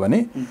लडाई भयो भने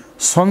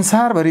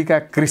संसारभरिका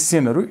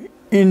क्रिश्चियनहरु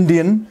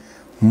इन्डियन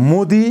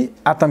मोदी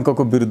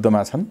आतंकको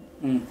विरुद्धमा छन्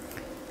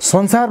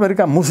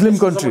संसारभरिका मुस्लिम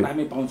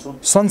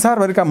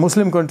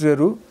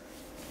कन्ट्रीहरु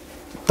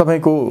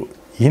तपाईको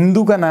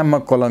हिन्दूका नाममा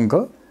कलंक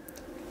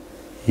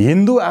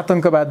हिन्दू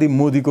आतंकवादी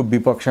मोदीको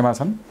विपक्षमा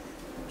छन्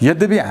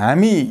यद्यपि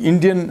हामी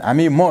इन्डियन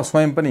म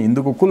स्वयं पनि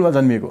हिन्दूको कुलमा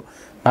जन्मिएको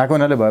भएको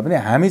हुनाले भए पनि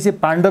हामी चाहिँ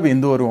पाण्डव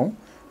हिन्दूहरु हौं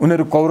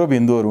उनीहरु कौरव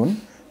हिन्दूहरु हुन्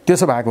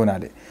त्यसो भएको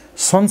हुनाले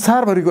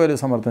संसारभरिको अहिले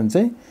समर्थन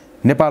चाहिँ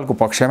नेपालको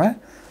पक्षमा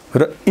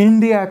र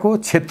इन्डियाको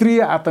क्षेत्रीय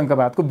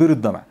आतंकवादको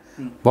विरुद्धमा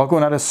भएको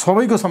हुनाले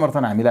सबैको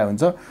समर्थन हामीलाई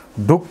हुन्छ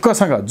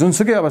ढुक्कसँग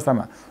जुनसुकै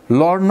अवस्थामा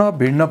लड्न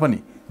भिड्न पनि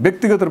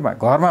व्यक्तिगत रूपमा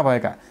घरमा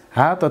भएका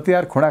हात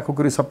हतियार खुँडा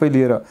खुकुरी सबै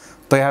लिएर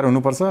तयार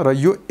हुनुपर्छ र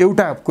यो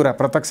एउटा कुरा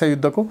प्रत्यक्ष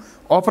युद्धको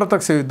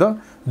अप्रत्यक्ष युद्ध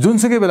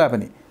जुनसुकै बेला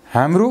पनि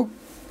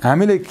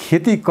हामीले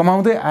खेती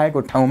कमाउँदै आएको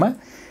ठाउँमा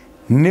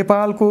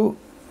नेपालको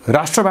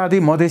राष्ट्रवादी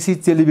मधेसी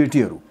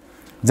चेलीबेटीहरु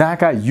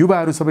जहाँका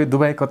युवाहरु सबै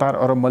दुबई कतार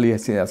अरब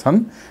मलेसिया छन्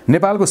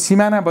नेपालको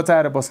सीमाना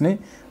बचाएर बस्ने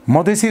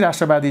मधेसी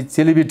राष्ट्रवादी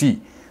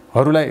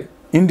चेलीबेटीहरुलाई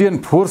इन्डियन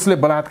फोर्सले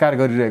बलात्कार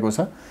गरिरहेको छ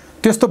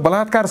त्यस्तो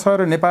बलात्कार सहेर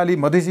नेपाली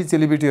मधेसी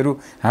चेलीबेटीहरु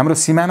हाम्रो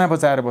सीमाना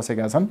बचाएर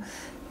बसेका छन्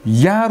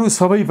यहाँहरु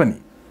सबै पनि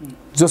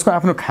जसको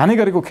आफ्नो खाने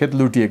गरेको खेत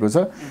लुटिएको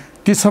छ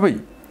ती सबै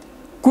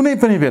कुनै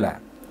पनि बेला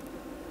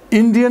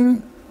इन्डियन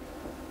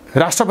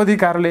राष्ट्रपति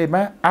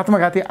कार्यालयमा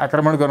आत्मघाती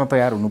आक्रमण गर्न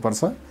तयार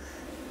हुनुपर्छ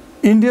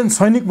इन्डियन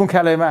सैनिक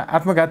मुख्यालयमा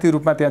आत्मघाती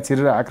रूपमा त्यहाँ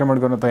छिरेर आक्रमण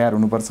गर्न तयार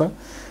हुनुपर्छ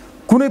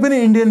कुनै पनि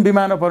इन्डियन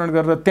विमान अपहरण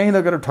गरेर त्यही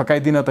लगेर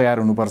ठकाइदिन तयार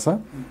हुनुपर्छ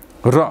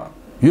र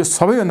यो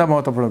सबैभन्दा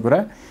महत्त्वपूर्ण कुरा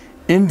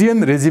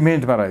इन्डियन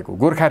रेजिमेन्टमा रहेको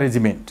गोर्खा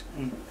रेजिमेन्ट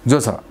जो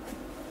छ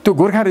त्यो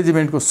गोर्खा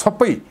रेजिमेन्टको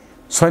सबै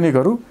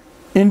सैनिकहरु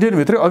इन्डियन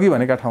भित्र अघि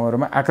भनेका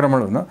ठाउँहरुमा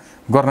आक्रमण हुन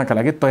गर्नका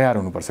लागि तयार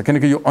हुनुपर्छ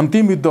किनकि यो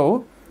अन्तिम युद्ध हो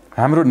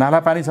हाम्रो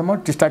नालापानीसम्म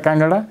टिस्टा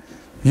काङ्गडा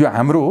यो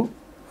हाम्रो हो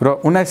र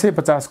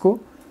 1950 को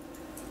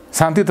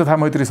शान्ति तथा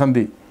मैत्री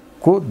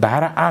सन्धिको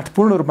धारा 8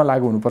 पूर्ण रूपमा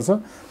लागू हुनुपर्छ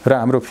र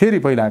हाम्रो फेरि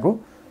पहिलाको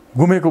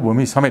गुमेको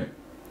भूमि समेत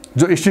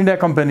जो ईस्ट इन्डिया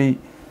कम्पनी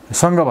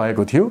सँग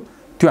भएको थियो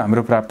त्यो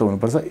हाम्रो प्राप्त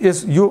हुनुपर्छ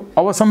यो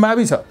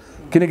अवसम्भावी छ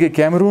किनकि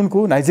क्यामेरुनको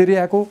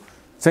नाइजेरियाको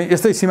चाहिँ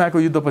यस्तै सीमाको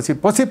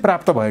युद्धपछि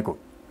प्राप्त भएको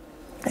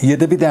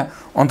यद्यपि त्यहाँ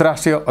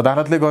अन्तर्राष्ट्रिय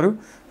अदालतले गर्यो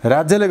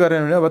राज्यले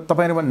गरेन भने अब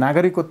तपाईहरुको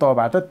नागरिकको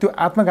तहबाट त्यो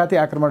आत्मघाती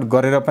आक्रमण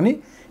गरेर पनि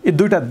यी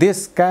दुईटा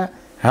देशका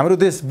हाम्रो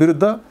देश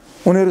विरुद्ध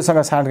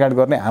उनीहरुसँग साँठगाँठ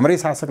गर्ने हाम्रै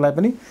शासकलाई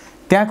पनि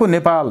त्यहाँको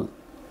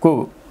नेपालको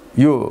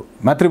यो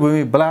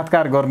मातृभूमि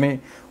बलात्कार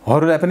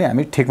गर्नेहरुलाई पनि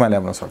हामी ठेकमा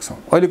ल्याउन सक्छौं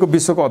अहिलेको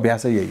विश्वको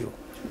अभ्यास यही हो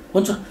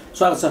हुन्छ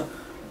स्वागत छ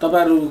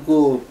तपाईहरुको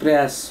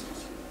प्रयास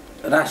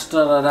राष्ट्र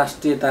र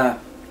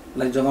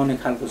राष्ट्रियतालाई जगाउने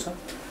खालको छ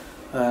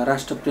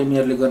राष्ट्र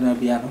प्रेमीहरुले गर्ने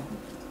अभियान हो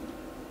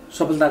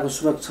सफलताको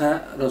शुभेच्छा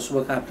र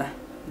शुभकामना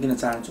दिन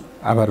चाहन्छु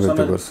आभार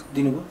व्यक्त गर्छु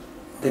दिनुभयो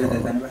धेरै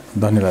धेरै धन्यवाद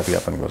धन्यवाद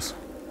ज्ञापन गर्छु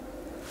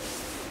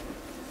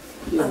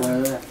भयो